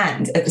me.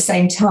 And at the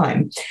same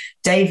time,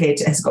 David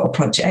has got a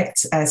project.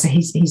 So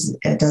he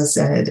does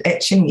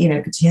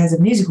etching, but he has a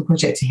musical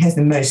project. He has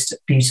the most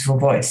beautiful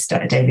voice,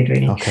 David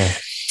Rooney. Okay.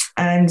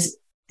 And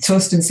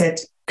Torsten said,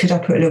 could I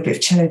put a little bit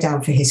of cello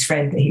down for his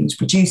friend that he was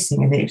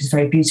producing, and it was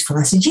very beautiful.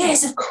 And I said,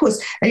 yes, of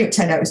course. And it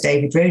turned out it was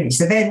David Rooney.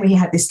 So then we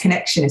had this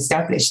connection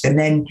established, and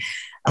then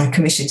I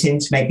commissioned him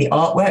to make the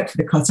artwork for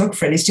the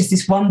Cartographer. And it's just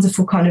this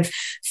wonderful kind of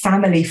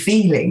family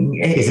feeling.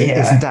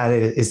 Isn't that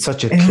it? It's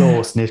such a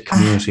close-knit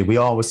community. We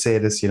always say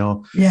this,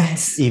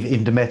 Yes. Even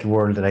in the metal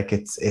world,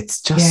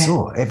 it's just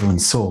so,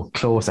 everyone's so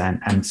close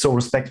and so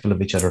respectful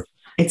of each other.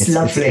 It's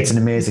lovely. It's an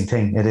amazing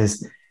thing. It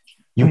is.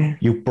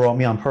 You brought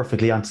me on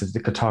perfectly onto the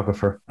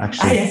Cartographer,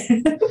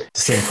 actually. The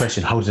same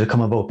question, how did it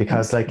come about?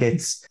 Because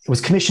it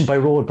was commissioned by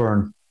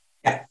Roadburn.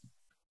 Yeah.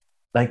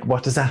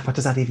 What does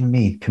that even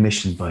mean,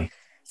 commissioned by?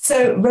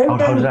 So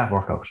Roadburn, how did that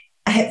work out?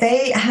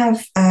 They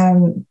have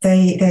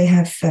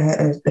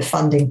a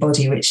funding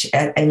body which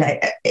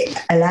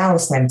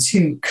allows them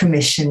to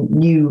commission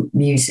new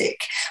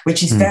music,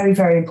 which is very,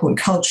 very important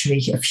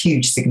culturally, of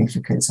huge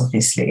significance,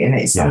 obviously, and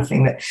it's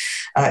something that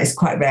is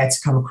quite rare to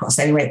come across.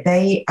 Anyway,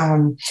 they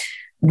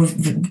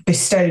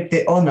bestowed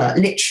the honour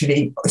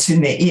literally to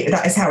me.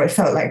 That is how it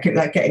felt, like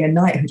getting a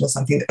knighthood or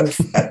something, of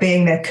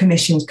being their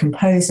commissioned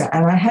composer.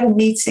 And I had a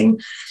meeting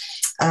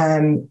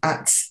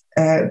at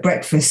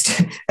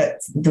breakfast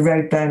at the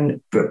Roadburn,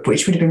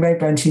 which would have been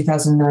Roadburn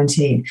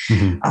 2019.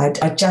 Mm-hmm.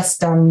 I'd just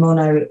done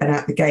Mono and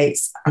At the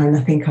Gates, and I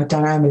think I'd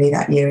done Amelie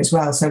that year as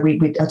well. So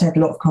I'd had a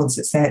lot of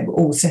concerts there,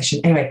 all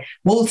session. Anyway,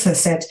 Walter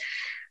said,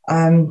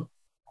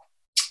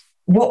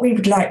 what we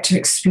would like to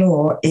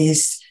explore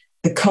is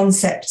the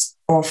concept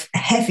of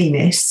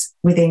heaviness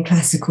within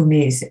classical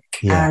music.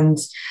 And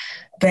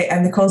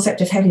the concept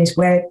of heaviness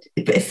where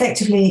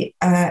effectively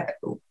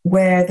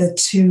where the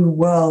two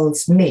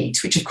worlds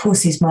meet, which of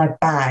course is my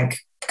bag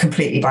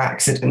completely by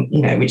accident,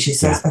 which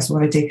is that's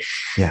what I do.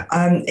 Yeah.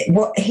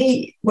 What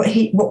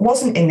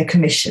wasn't in the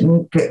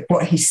commission, but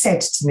what he said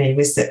to me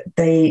was that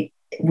they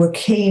were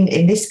keen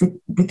in this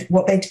with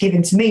what they'd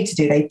given to me to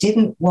do. They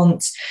didn't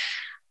want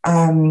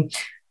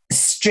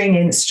string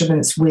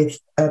instruments with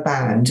a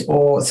band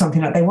or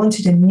something like. They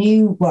wanted a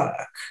new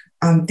work.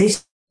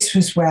 This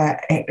was where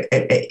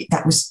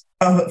that was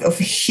of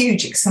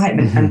huge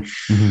excitement.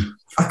 Mm-hmm. And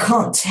I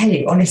can't tell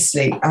you,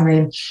 honestly, I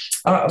mean,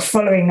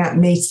 following that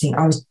meeting,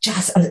 I was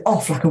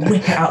off like a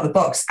whip out of the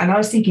box. And I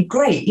was thinking,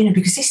 great,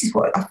 because this is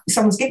what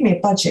someone's given me a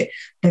budget.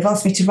 They've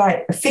asked me to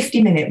write a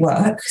 50-minute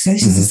work. So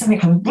this is something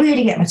I can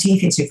really get my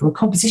teeth into from a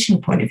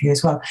compositional point of view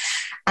as well.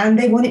 And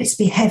they want it to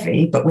be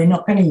heavy, but we're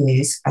not going to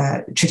use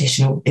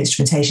traditional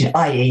instrumentation,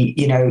 i.e.,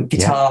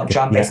 guitar,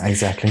 drum, bass. Yeah,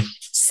 exactly.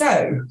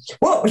 So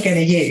what we're going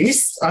to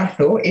use, I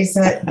thought, is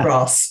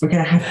brass. We're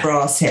going to have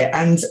brass here.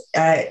 And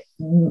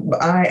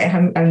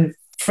I'm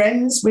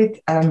friends with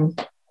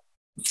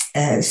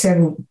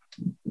several.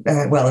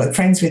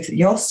 Friends with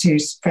Yost,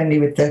 who's friendly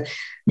with the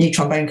New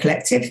Trombone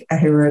Collective,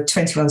 who are a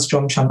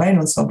 21-strong trombone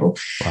ensemble.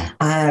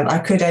 Wow. I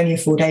could only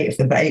afford 8 of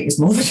them, but 8 was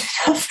more than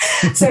enough.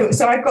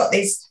 So I got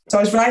this. So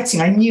I was writing.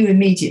 I knew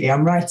immediately.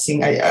 I'm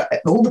writing.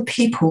 All the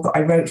people that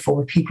I wrote for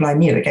were people I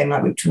knew. Again,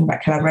 like we were talking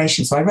about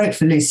collaboration. So I wrote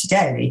for Lucy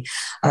Daly,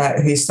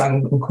 who's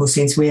sung on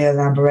Coursine's Wheel,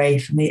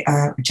 Lamberay for me.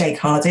 Jake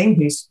Harding,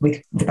 who's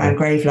with the band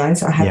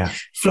Gravelines. I had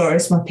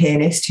Flores, my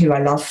pianist, who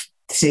I love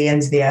to the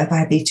ends of the earth. I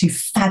had these 2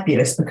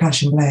 fabulous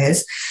percussion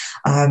players,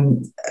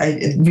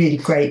 really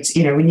great.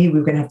 We knew we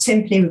were going to have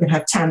timpani, we were going to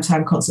have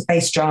tam-tam, concert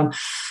bass drum,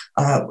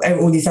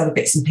 all these other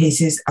bits and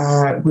pieces.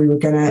 We were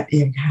going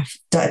to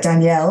have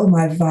Danielle,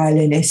 my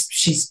violinist.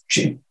 She's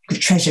a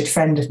treasured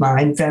friend of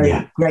mine, very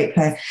great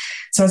player.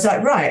 So I was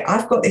like, right,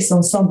 I've got this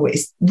ensemble.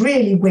 It's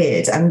really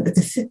weird. And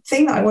the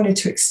thing that I wanted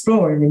to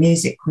explore in the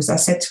music was, I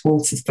said to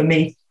Walter, for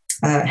me,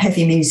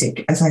 heavy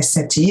music, as I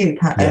said to you,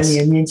 Pat,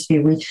 earlier in the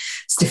interview,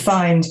 it's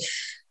defined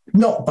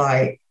not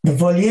by the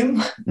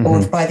volume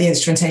or by the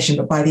instrumentation,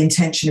 but by the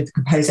intention of the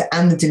composer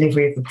and the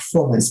delivery of the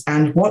performance.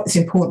 And what's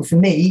important for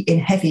me in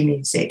heavy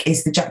music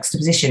is the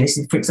juxtaposition. This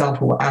is, for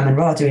example, what Ammon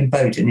Ra do in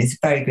Boden is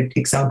a very good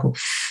example.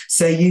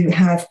 So you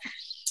have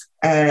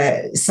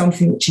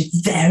something which is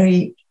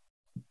very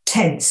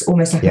tense,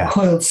 almost like a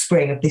coiled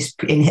spring of this,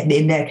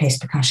 in their case,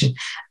 percussion,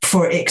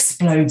 before it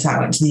explodes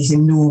out into these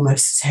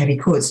enormous heavy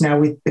chords. Now,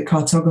 with the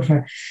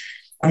Cartographer,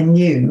 I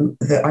knew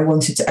that I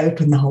wanted to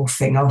open the whole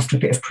thing after a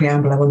bit of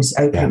preamble. I wanted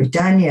to open it with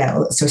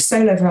Danielle, so a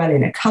solo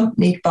violin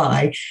accompanied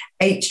by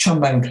 8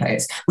 trombone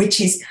players,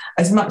 which is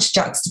as much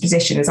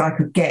juxtaposition as I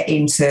could get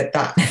into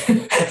that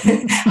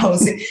whole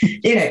thing,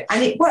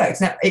 and it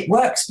works. Now, it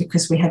works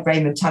because we had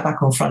Raymond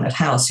Tabak on front of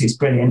house, who's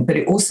brilliant, but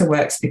it also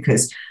works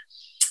because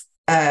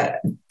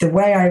the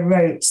way I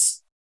wrote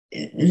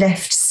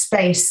left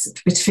space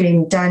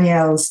between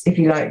Danielle's, if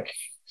you like,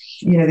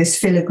 this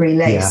filigree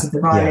lace of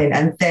the violin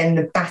and then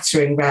the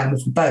battering ram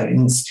of the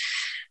bones.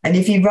 And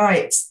if you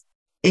write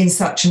in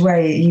such a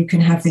way, you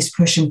can have this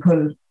push and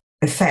pull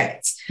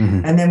effect.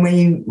 And then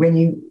when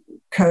you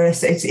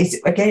chorus,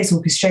 it's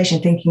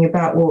orchestration, thinking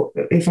about, well,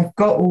 if I've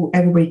got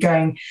everybody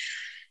going,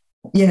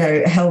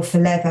 hell for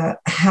leather,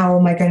 how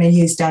am I going to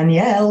use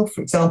Danielle,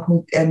 for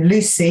example, and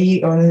Lucy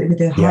with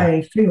the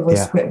high flute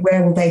voice,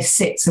 where will they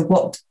sit? So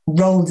what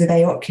role do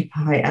they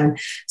occupy? And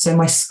so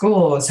my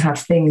scores have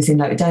things in,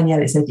 like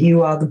Danielle, it said,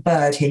 you are the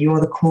bird here, you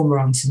are the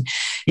cormorant,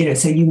 and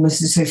so you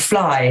must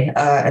fly.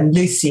 And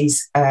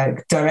Lucy's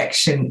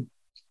direction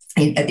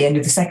at the end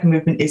of the second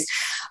movement is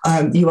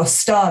you are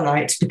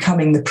starlight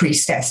becoming the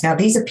priestess. Now,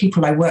 these are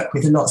people I work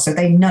with a lot, so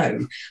they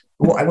know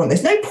what I want.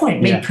 There's no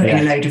point me putting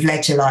a load of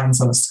ledger lines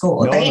on a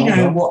score. They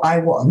know what I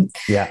want.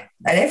 And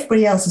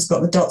everybody else has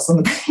got the dots on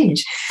the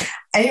page.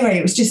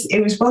 Anyway,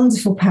 it was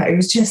wonderful, Pat. It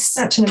was just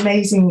such an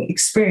amazing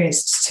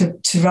experience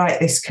to write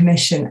this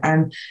commission,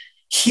 and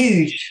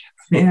huge,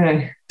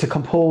 to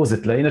compose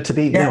it, to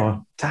be,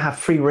 to have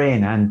free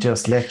rein and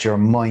just let your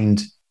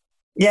mind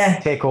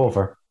take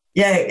over.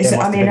 It's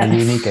a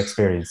unique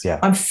experience.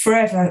 I'm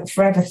forever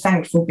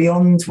thankful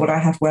beyond what I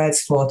have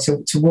words for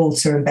to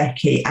Walter and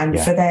Becky, and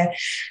for their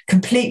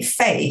complete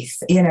faith.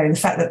 The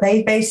fact that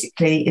they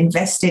basically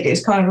invested. It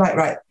was kind of like,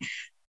 right,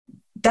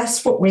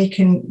 that's what we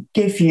can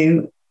give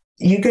you.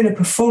 You're going to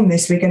perform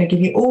this. We're going to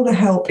give you all the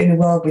help in the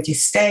world with your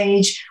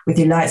stage, with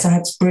your lights. I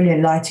had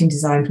brilliant lighting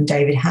design from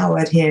David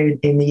Howard here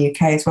in the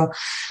UK as well.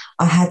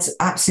 I had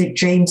absolute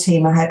dream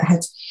team. I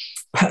had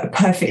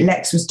Perfect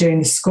Lex was doing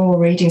the score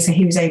reading, so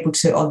he was able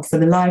to, for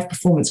the live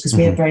performance, because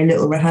we had very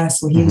little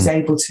rehearsal, he was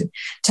able to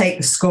take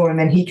the score, and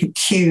then he could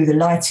cue the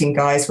lighting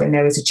guys when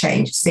there was a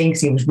change of scene,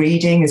 because he was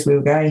reading as we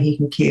were going. He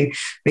can cue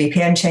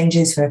BPM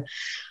changes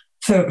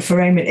for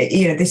Raymond.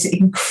 This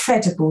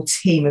incredible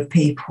team of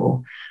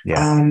people.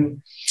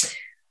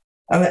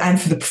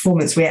 And for the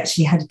performance, we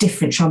actually had a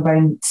different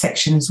trombone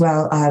section as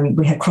well.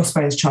 We had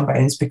crossbones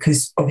trombones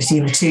because obviously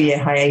in a 2-year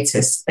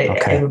hiatus,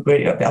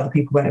 other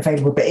people weren't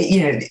available. But,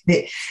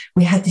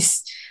 we had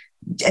this,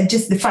 and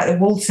just the fact that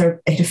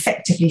Walter had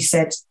effectively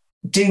said,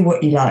 do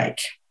what you like.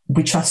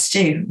 We trust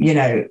you,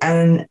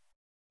 and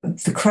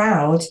the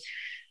crowd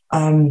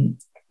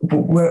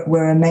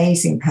were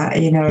amazing, Pat. I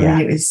mean,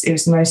 it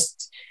was the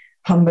most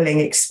humbling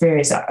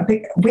experience.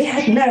 We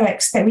had no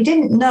we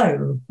didn't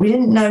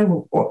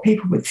know what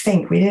people would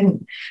think.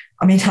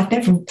 I've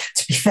never,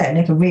 to be fair,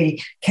 never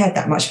really cared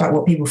that much about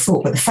what people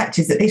thought, but the fact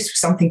is that this was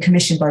something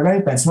commissioned by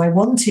Roadburn, so I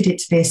wanted it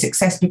to be a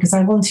success because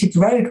I wanted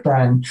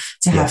Roadburn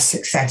to have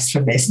success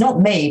from this, not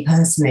me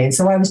personally. And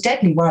so I was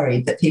deadly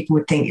worried that people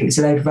would think it was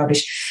a load of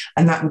rubbish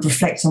and that would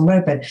reflect on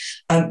Roadburn,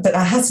 but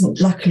that hasn't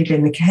luckily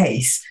been the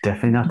case.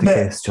 Definitely not the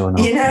case, Joe.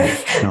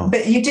 No.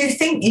 But you do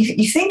think,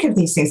 you think of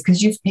these things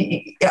because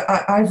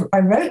I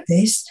wrote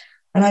this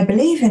and I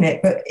believe in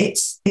it, but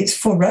it's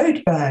for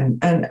Roadburn.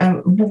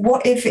 And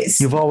what if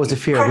it's... You've always a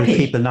fear, will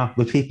people not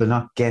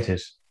get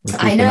it? Will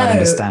people I know. not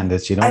understand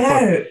it, I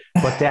know.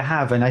 But they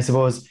have, and I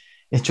suppose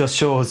it just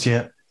shows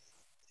you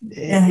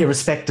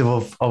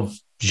irrespective of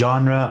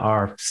genre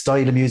or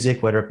style of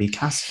music, whether it be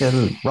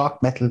classical,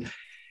 rock, metal,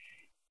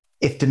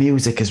 if the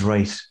music is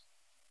right,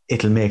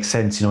 it'll make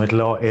sense,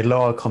 it'll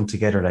all come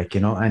together,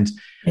 and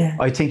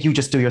I think you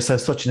just do yourself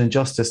such an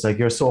injustice. Like,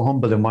 you're so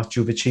humble in what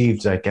you've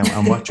achieved,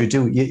 and what you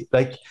do.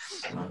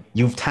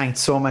 You've thanked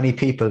so many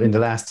people in the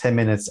last 10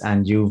 minutes,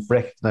 and you've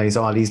recognized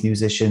all these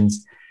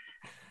musicians.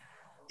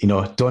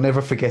 Don't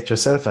ever forget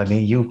yourself. I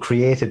mean, you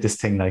created this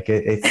thing.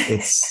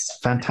 It's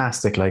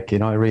fantastic. It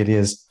really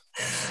is.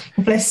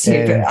 Bless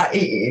you, but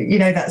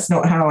that's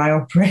not how I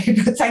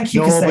operate. But thank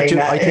you for saying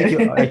that.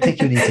 I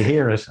think you need to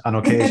hear it on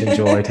occasion,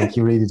 Joe. I think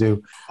you really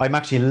do. I'm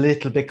actually a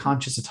little bit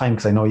conscious of time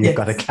because I know you've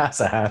got a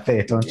class at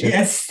 8:30, don't you?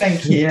 Yes,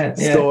 thank you. Yeah.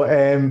 So,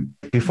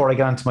 before I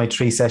get on to my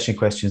 3 session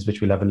questions, which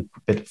we'll have a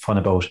bit of fun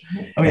about,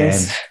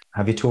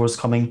 have you tours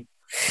coming?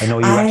 I know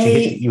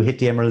you hit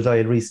the Emerald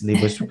Isle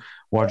recently with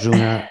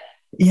Wardruna.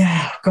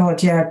 Yeah,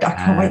 God, yeah. I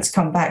can't wait to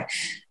come back.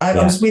 I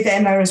was with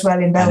Emma as well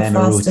in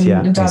Belfast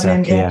and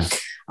Dublin. Exactly,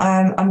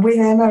 I'm with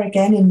Emma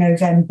again in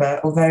November,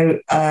 although,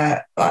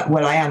 I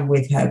am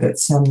with her, but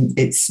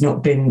it's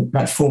not been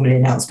formally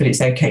announced, but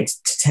it's okay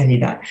to tell you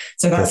that.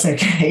 So that's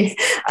okay.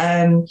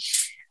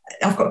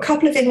 I've got a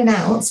couple of in and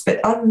outs,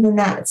 but other than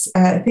that,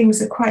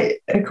 things are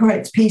quite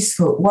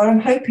peaceful. What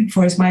I'm hoping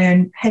for is my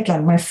own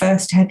headline, my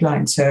first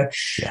headline tour,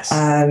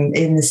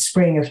 in the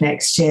spring of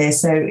next year.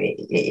 So,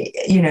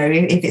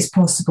 if it's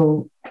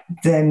possible,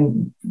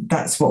 then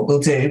that's what we'll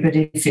do. But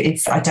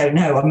if I don't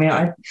know, I mean,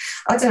 I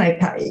don't know,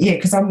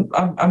 because I'm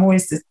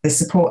always the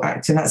support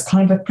actor, and that's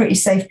kind of a pretty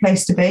safe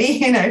place to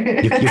be. You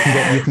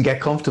can get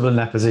comfortable in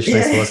that position.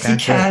 I suppose,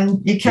 can't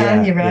you? You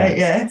can. You're right.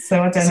 Yeah.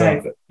 So I don't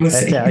know. But we'll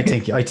see.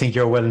 I think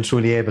you're well and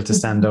truly able to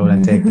stand out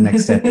and take the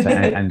next step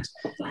and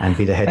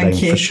be the headline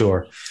for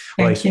sure.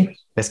 Thank you.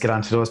 Let's get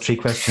on to those 3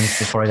 questions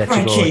before I let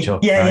you go, Joe.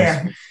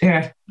 Yeah.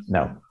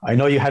 No, I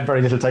know you had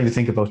very little time to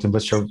think about them,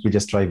 but sure, we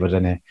just try with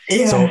it.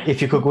 Yeah. So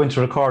if you could go into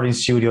a recording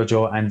studio,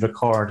 Joe, and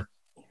record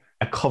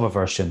a cover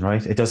version,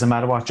 right? It doesn't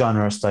matter what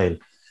genre or style.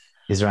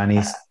 Is there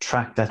any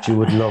track that you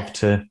would love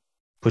to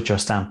put your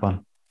stamp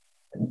on?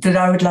 That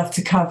I would love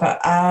to cover?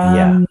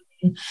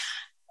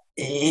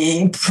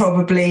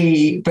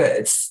 Probably,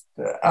 but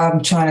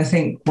I'm trying to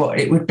think what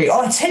it would be.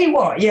 Oh, I'll tell you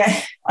what,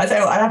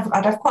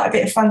 I'd have quite a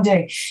bit of fun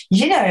doing.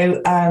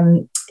 Sarah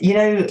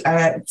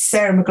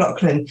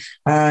McLachlan,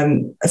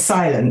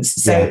 Silence.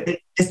 So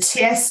the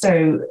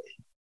Tiesto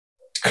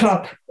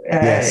club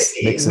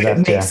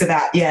mix of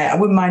that. Yeah, I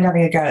wouldn't mind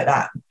having a go at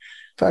that.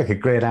 Like a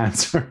great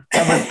answer.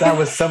 That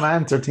was some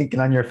answer thinking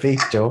on your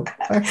feet, Joe.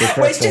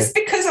 It's just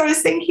because I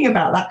was thinking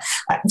about that.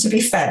 To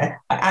be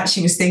fair, I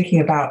actually was thinking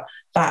about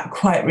that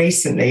quite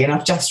recently, and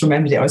I've just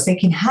remembered it. I was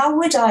thinking, how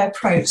would I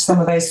approach some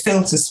of those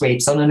filter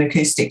sweeps on an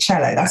acoustic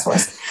cello? That's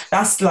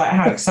like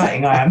how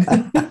exciting I am.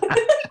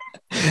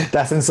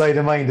 That's inside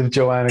the mind of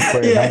Joanna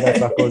Quinn.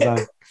 That's what goes on.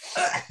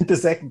 The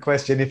second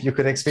question: if you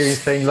could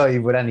experience playing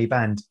live with any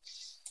band,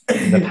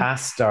 the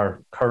past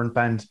or current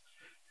band,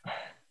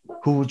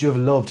 who would you have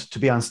loved to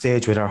be on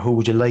stage with, or who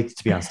would you like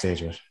to be on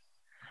stage with?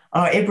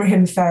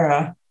 Ibrahim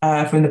Ferrer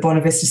from the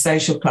Bonavista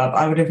Social Club.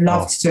 I would have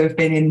loved to have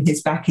been in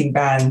his backing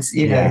band,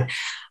 know.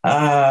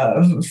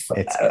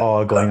 It's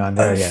all going on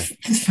there, yeah.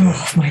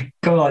 Oh, my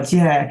God,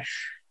 yeah.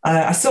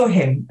 I saw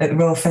him at the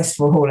Royal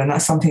Festival Hall, and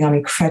that's something I'm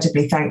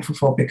incredibly thankful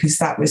for, because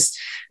that was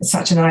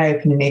such an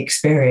eye-opening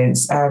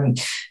experience.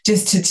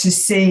 Just to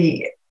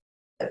see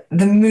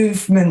the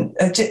movement,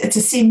 to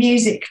see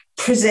music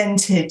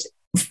presented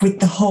with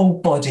the whole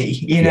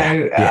body,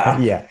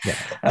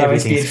 Everything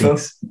was beautiful.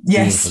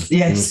 Yes.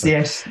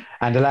 Yes.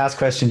 And the last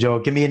question, Joe,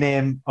 give me a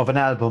name of an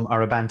album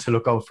or a band to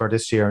look out for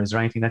this year. Is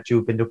there anything that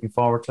you've been looking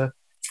forward to?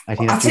 I've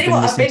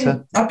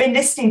been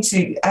listening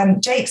to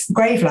Jake's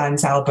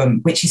Gravelines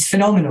album, which is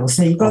phenomenal.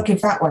 So you've got to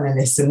give that one a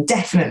listen.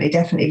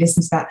 Definitely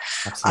listen to that.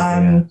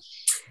 Absolutely,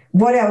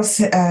 What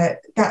else? I'll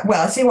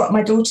tell you what,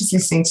 my daughter's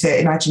listening to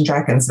Imagine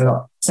Dragons a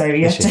lot. So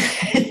you have to,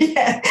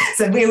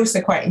 so we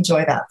also quite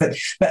enjoy that. But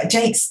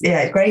Jake's,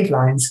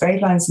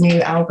 Gravelines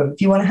new album.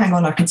 If you want to hang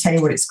on, I can tell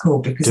you what it's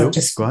called, because I've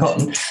just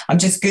forgotten. I'm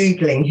just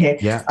Googling here.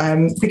 Yeah.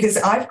 Because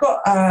I've got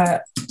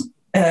a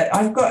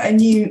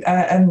new,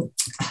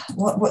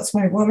 what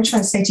am I trying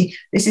to say to you?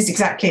 This is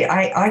exactly,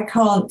 I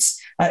can't,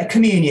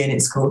 Communion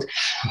it's called.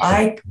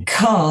 I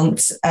can't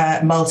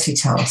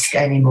multitask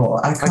anymore.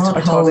 I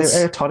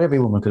thought every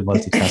woman could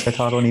multitask. I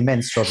thought only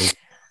men struggled.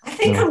 I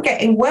think I'm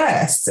getting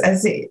worse do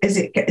you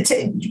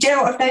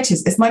know what I've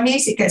noticed? As my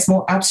music gets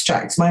more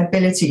abstract, my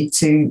ability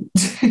to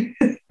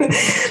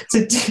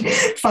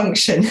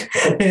function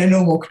in a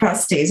normal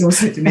capacity is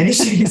also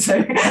diminishing.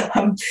 So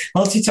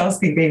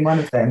multitasking being one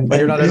of them. But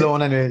you're not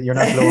alone anyway. You're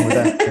not alone with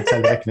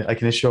that. I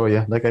can assure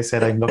you. Like I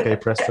said, I'm lucky I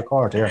pressed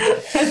record here.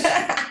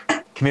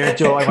 Come here,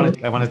 Joe.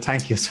 I want to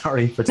thank you.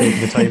 Sorry for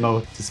taking the time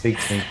out to speak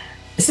to me.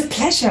 It's a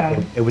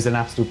pleasure. It was an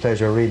absolute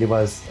pleasure. It really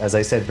was. As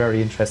I said, very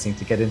interesting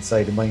to get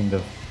inside the mind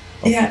of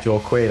Joe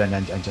Quayle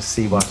and just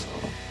see what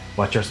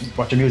your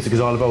music is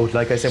all about.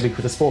 Like I said, we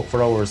could have spoke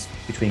for hours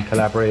between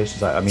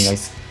collaborations. I mean,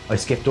 I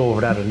skipped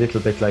over that a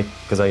little bit, like,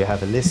 because I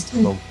have a list of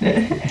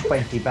about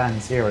 20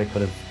 bands here I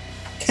could have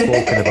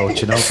spoken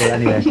about, you know. But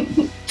anyway,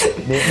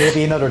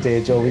 maybe another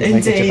day, Joe, we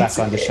can get you back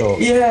on the show.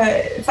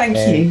 Yeah, thank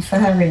you for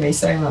having me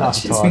so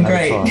much. It's been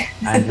great.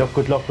 And look,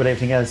 good luck with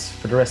everything else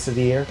for the rest of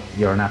the year.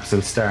 You're an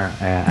absolute star,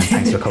 and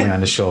thanks for coming on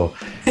the show.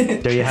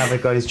 There you have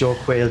it, guys. Jo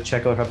Quayle.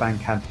 Check out her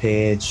Bandcamp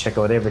page. Check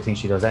out everything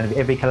she does. And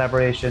every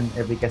collaboration,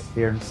 every guest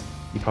appearance.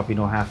 You probably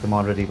know half them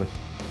already, but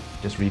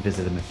just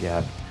revisit them if you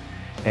have.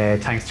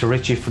 Thanks to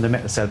Richie from the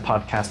Metal Cell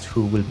podcast,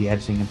 who will be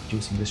editing and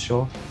producing this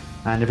show.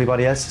 And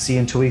everybody else, see you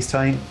in 2 weeks'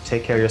 time.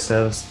 Take care of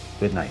yourselves.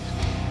 Good night.